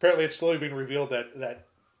 Apparently, it's slowly being revealed that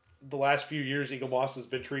the last few years, Eagle Moss has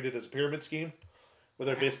been treated as a pyramid scheme,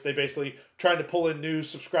 where they basically trying to pull in new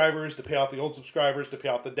subscribers to pay off the old subscribers, to pay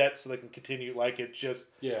off the debt so they can continue. Like, it just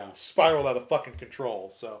spiraled out of fucking control.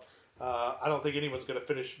 So I don't think anyone's going to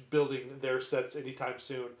finish building their sets anytime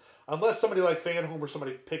soon. Unless somebody like Fanhome or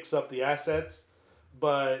somebody picks up the assets.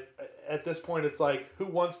 But at this point, it's like, who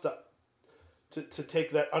wants to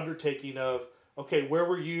take that undertaking of, okay, where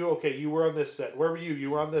were you? Okay, you were on this set. Where were you?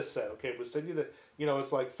 You were on this set. Okay, we'll send you the...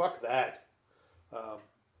 it's like, fuck that.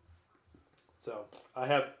 So, I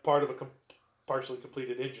have part of a partially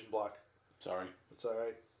completed engine block. Sorry. It's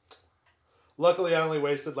alright. Luckily, I only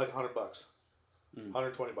wasted like $100.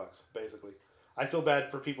 $120, basically. I feel bad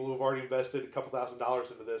for people who have already invested a couple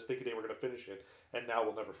 $1,000s into this, thinking they were going to finish it, and now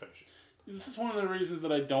will never finish it. This is one of the reasons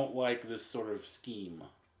that I don't like this sort of scheme.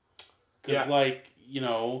 Yeah.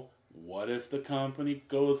 Because, what if the company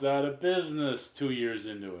goes out of business 2 years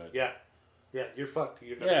into it? Yeah. Yeah, you're fucked.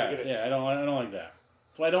 You're never gonna get it. Yeah, I don't like that.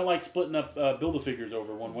 So I don't like splitting up Build-A-Figures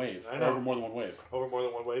over one wave. I know. Over more than one wave. Over more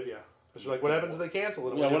than one wave, yeah. Because you're like, what happens if they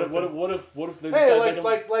cancel it? Yeah, what if they hey,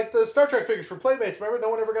 like the Star Trek figures from Playmates, remember? No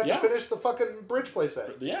one ever got to finish the fucking bridge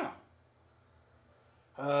playset. Yeah.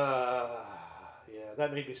 Yeah,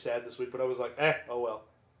 that made me sad this week, but I was like, oh well.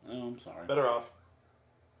 Oh, I'm sorry. Better off.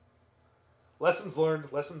 Lessons learned.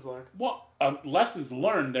 Well, lessons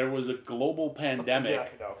learned, there was a global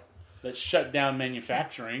pandemic that shut down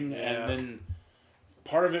manufacturing, and then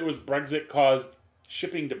part of it was Brexit caused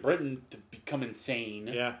shipping to Britain to become insane.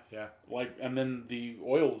 Yeah. And then the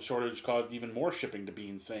oil shortage caused even more shipping to be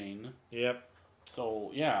insane. Yep.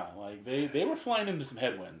 So, they were flying into some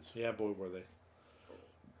headwinds. Yeah, boy, were they.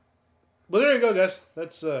 Well, there you go, guys.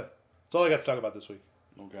 That's all I got to talk about this week.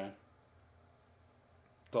 Okay.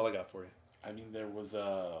 That's all I got for you. I mean, there was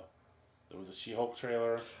a She-Hulk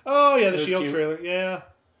trailer. Oh yeah, the She-Hulk trailer. Yeah.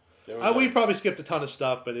 We probably skipped a ton of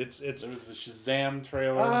stuff, but it's. There was the Shazam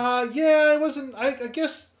trailer. Yeah, it wasn't. I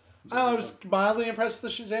guess I was mildly impressed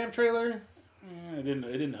with the Shazam trailer. It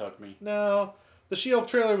didn't hook me. No, the She-Hulk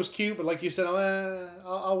trailer was cute, but like you said,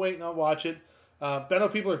 I'll wait and I'll watch it. I know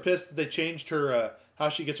people are pissed that they changed her how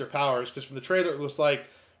she gets her powers, because from the trailer it looks like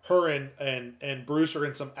her and Bruce are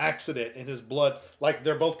in some accident and his blood, like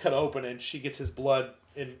they're both cut open and she gets his blood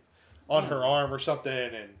on her arm or something.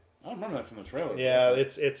 And I don't remember that from the trailer. Yeah,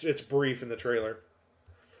 it's brief in the trailer.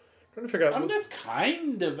 I'm trying to figure out. I mean, that's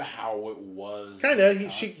kind of how it was. Kind of.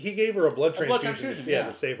 He gave her a blood transfusion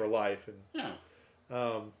to save her life. And, yeah.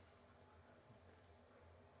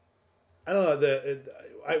 I don't know.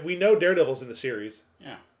 We know Daredevil's in the series.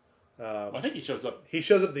 Yeah. I think he shows up. He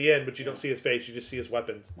shows up at the end, but you don't see his face. You just see his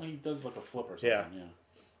weapons. Well, he does like a flip or something. Yeah.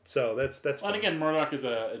 So that's fun. And again, Murdoch is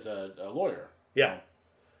a lawyer. Yeah.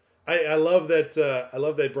 I love that. I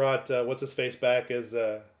love they brought what's his face back as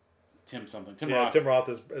Tim something. Tim Roth. Tim Roth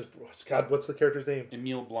as God. What's the character's name?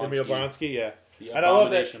 Emil Blonsky. Emil Blonsky. Yeah. The and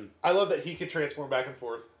I love that he could transform back and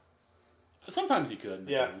forth. Sometimes he could.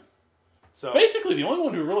 Yeah. So basically, the only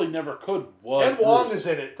one who really never could was and Wong Bruce. Is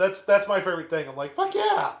in it. That's my favorite thing. I'm like, fuck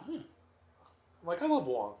yeah. I'm like, I love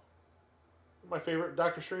Wong. My favorite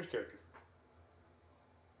Doctor Strange character.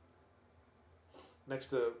 Next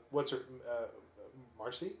to what's her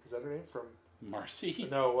Marcy? Is that her name from Marcy?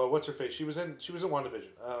 No, what's her face? She was in WandaVision.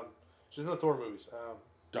 She's in the Thor movies.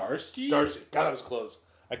 Darcy. God, I was close.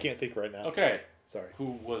 I can't think right now. Okay. Sorry.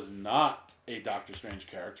 Who was not a Doctor Strange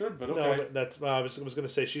character, but okay. No, but that's I was going to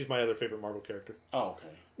say she's my other favorite Marvel character. Oh, okay.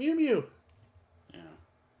 Mew Mew. Yeah.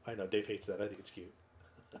 I know Dave hates that. I think it's cute.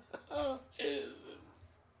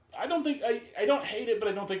 I don't think I don't hate it, but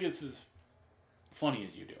I don't think it's as funny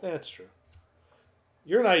as you do. That's true.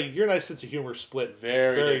 Your and I sense of humor split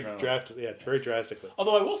very drastically. Yeah, very drastically.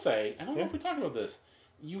 Although I will say, I don't know if we talked about this.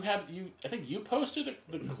 I think you posted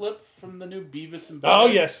the clip from the new Beavis and Butthead. Oh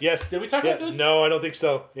yes. Did we talk about this? No, I don't think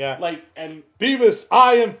so. Yeah. Like and Beavis,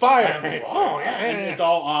 I am fire. I am fire. Oh, yeah. And it's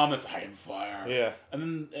all it's I am fire. Yeah.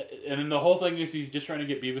 And then the whole thing is he's just trying to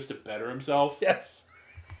get Beavis to better himself. Yes.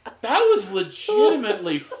 That was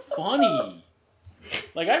legitimately funny.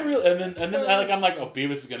 Like I'm like, oh,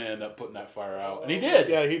 Beavis is gonna end up putting that fire out, and he did.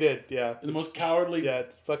 Yeah, he did. Yeah, the most cowardly. Yeah,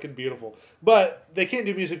 it's fucking beautiful. But they can't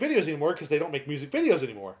do music videos anymore because they don't make music videos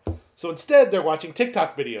anymore. So instead, they're watching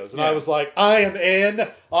TikTok videos, and I was like, I am in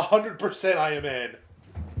 100%. I am in.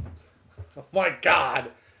 Oh my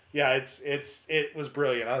god. Yeah, it was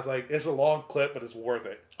brilliant. I was like, it's a long clip, but it's worth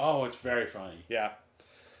it. Oh, it's very funny. Yeah.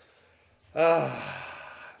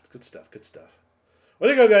 It's good stuff. Good stuff. Well,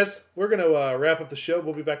 there you go, guys. We're going to wrap up the show.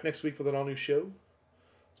 We'll be back next week with an all-new show. So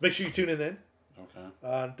make sure you tune in then.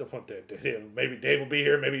 Okay. Maybe Dave will be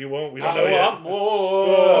here. Maybe you won't. We don't know yet.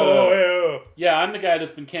 Whoa. Yeah, I'm the guy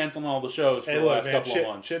that's been canceling all the shows for the last couple of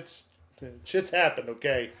months. Shit's happened,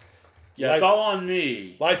 okay? Yeah, it's all on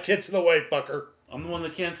me. Life gets in the way, fucker. I'm the one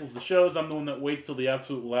that cancels the shows. I'm the one that waits till the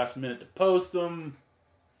absolute last minute to post them.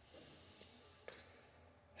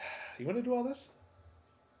 You want to do all this?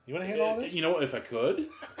 You want to handle all this? You know, if I could. You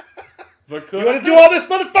want to do all this,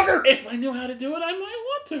 motherfucker? If I knew how to do it, I might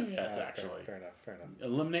want to. Yes, actually. Fair enough.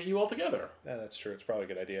 Eliminate you altogether. Yeah, that's true. It's probably a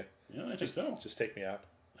good idea. Yeah, I think so. Just take me out.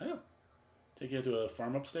 Yeah. Take you to a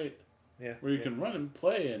farm upstate. Yeah. Where you can run and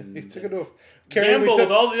play and gamble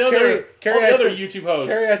with all the other YouTube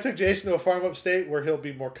hosts. Carrie, I took Jason to a farm upstate where he'll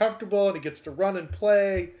be more comfortable and he gets to run and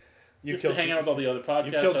play. You killed hang out with all the other podcasts.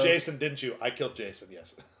 You killed Jason, didn't you? I killed Jason,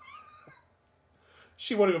 yes.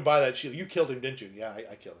 She won't even buy that. You killed him, didn't you? Yeah,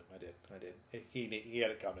 I killed him. I did. He had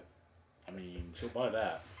it coming. I mean, she'll buy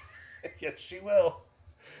that. Yes, she will.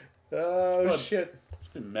 Oh, shit. She's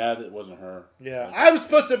been mad that it wasn't her. Yeah. I was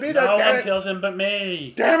supposed to be there, No one kills him but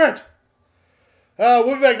me. Damn it!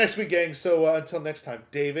 We'll be back next week, gang. So until next time,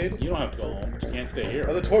 David. You don't have to go home. You can't stay here.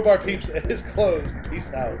 The Toy Bar Peeps is closed.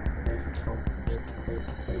 Peace out.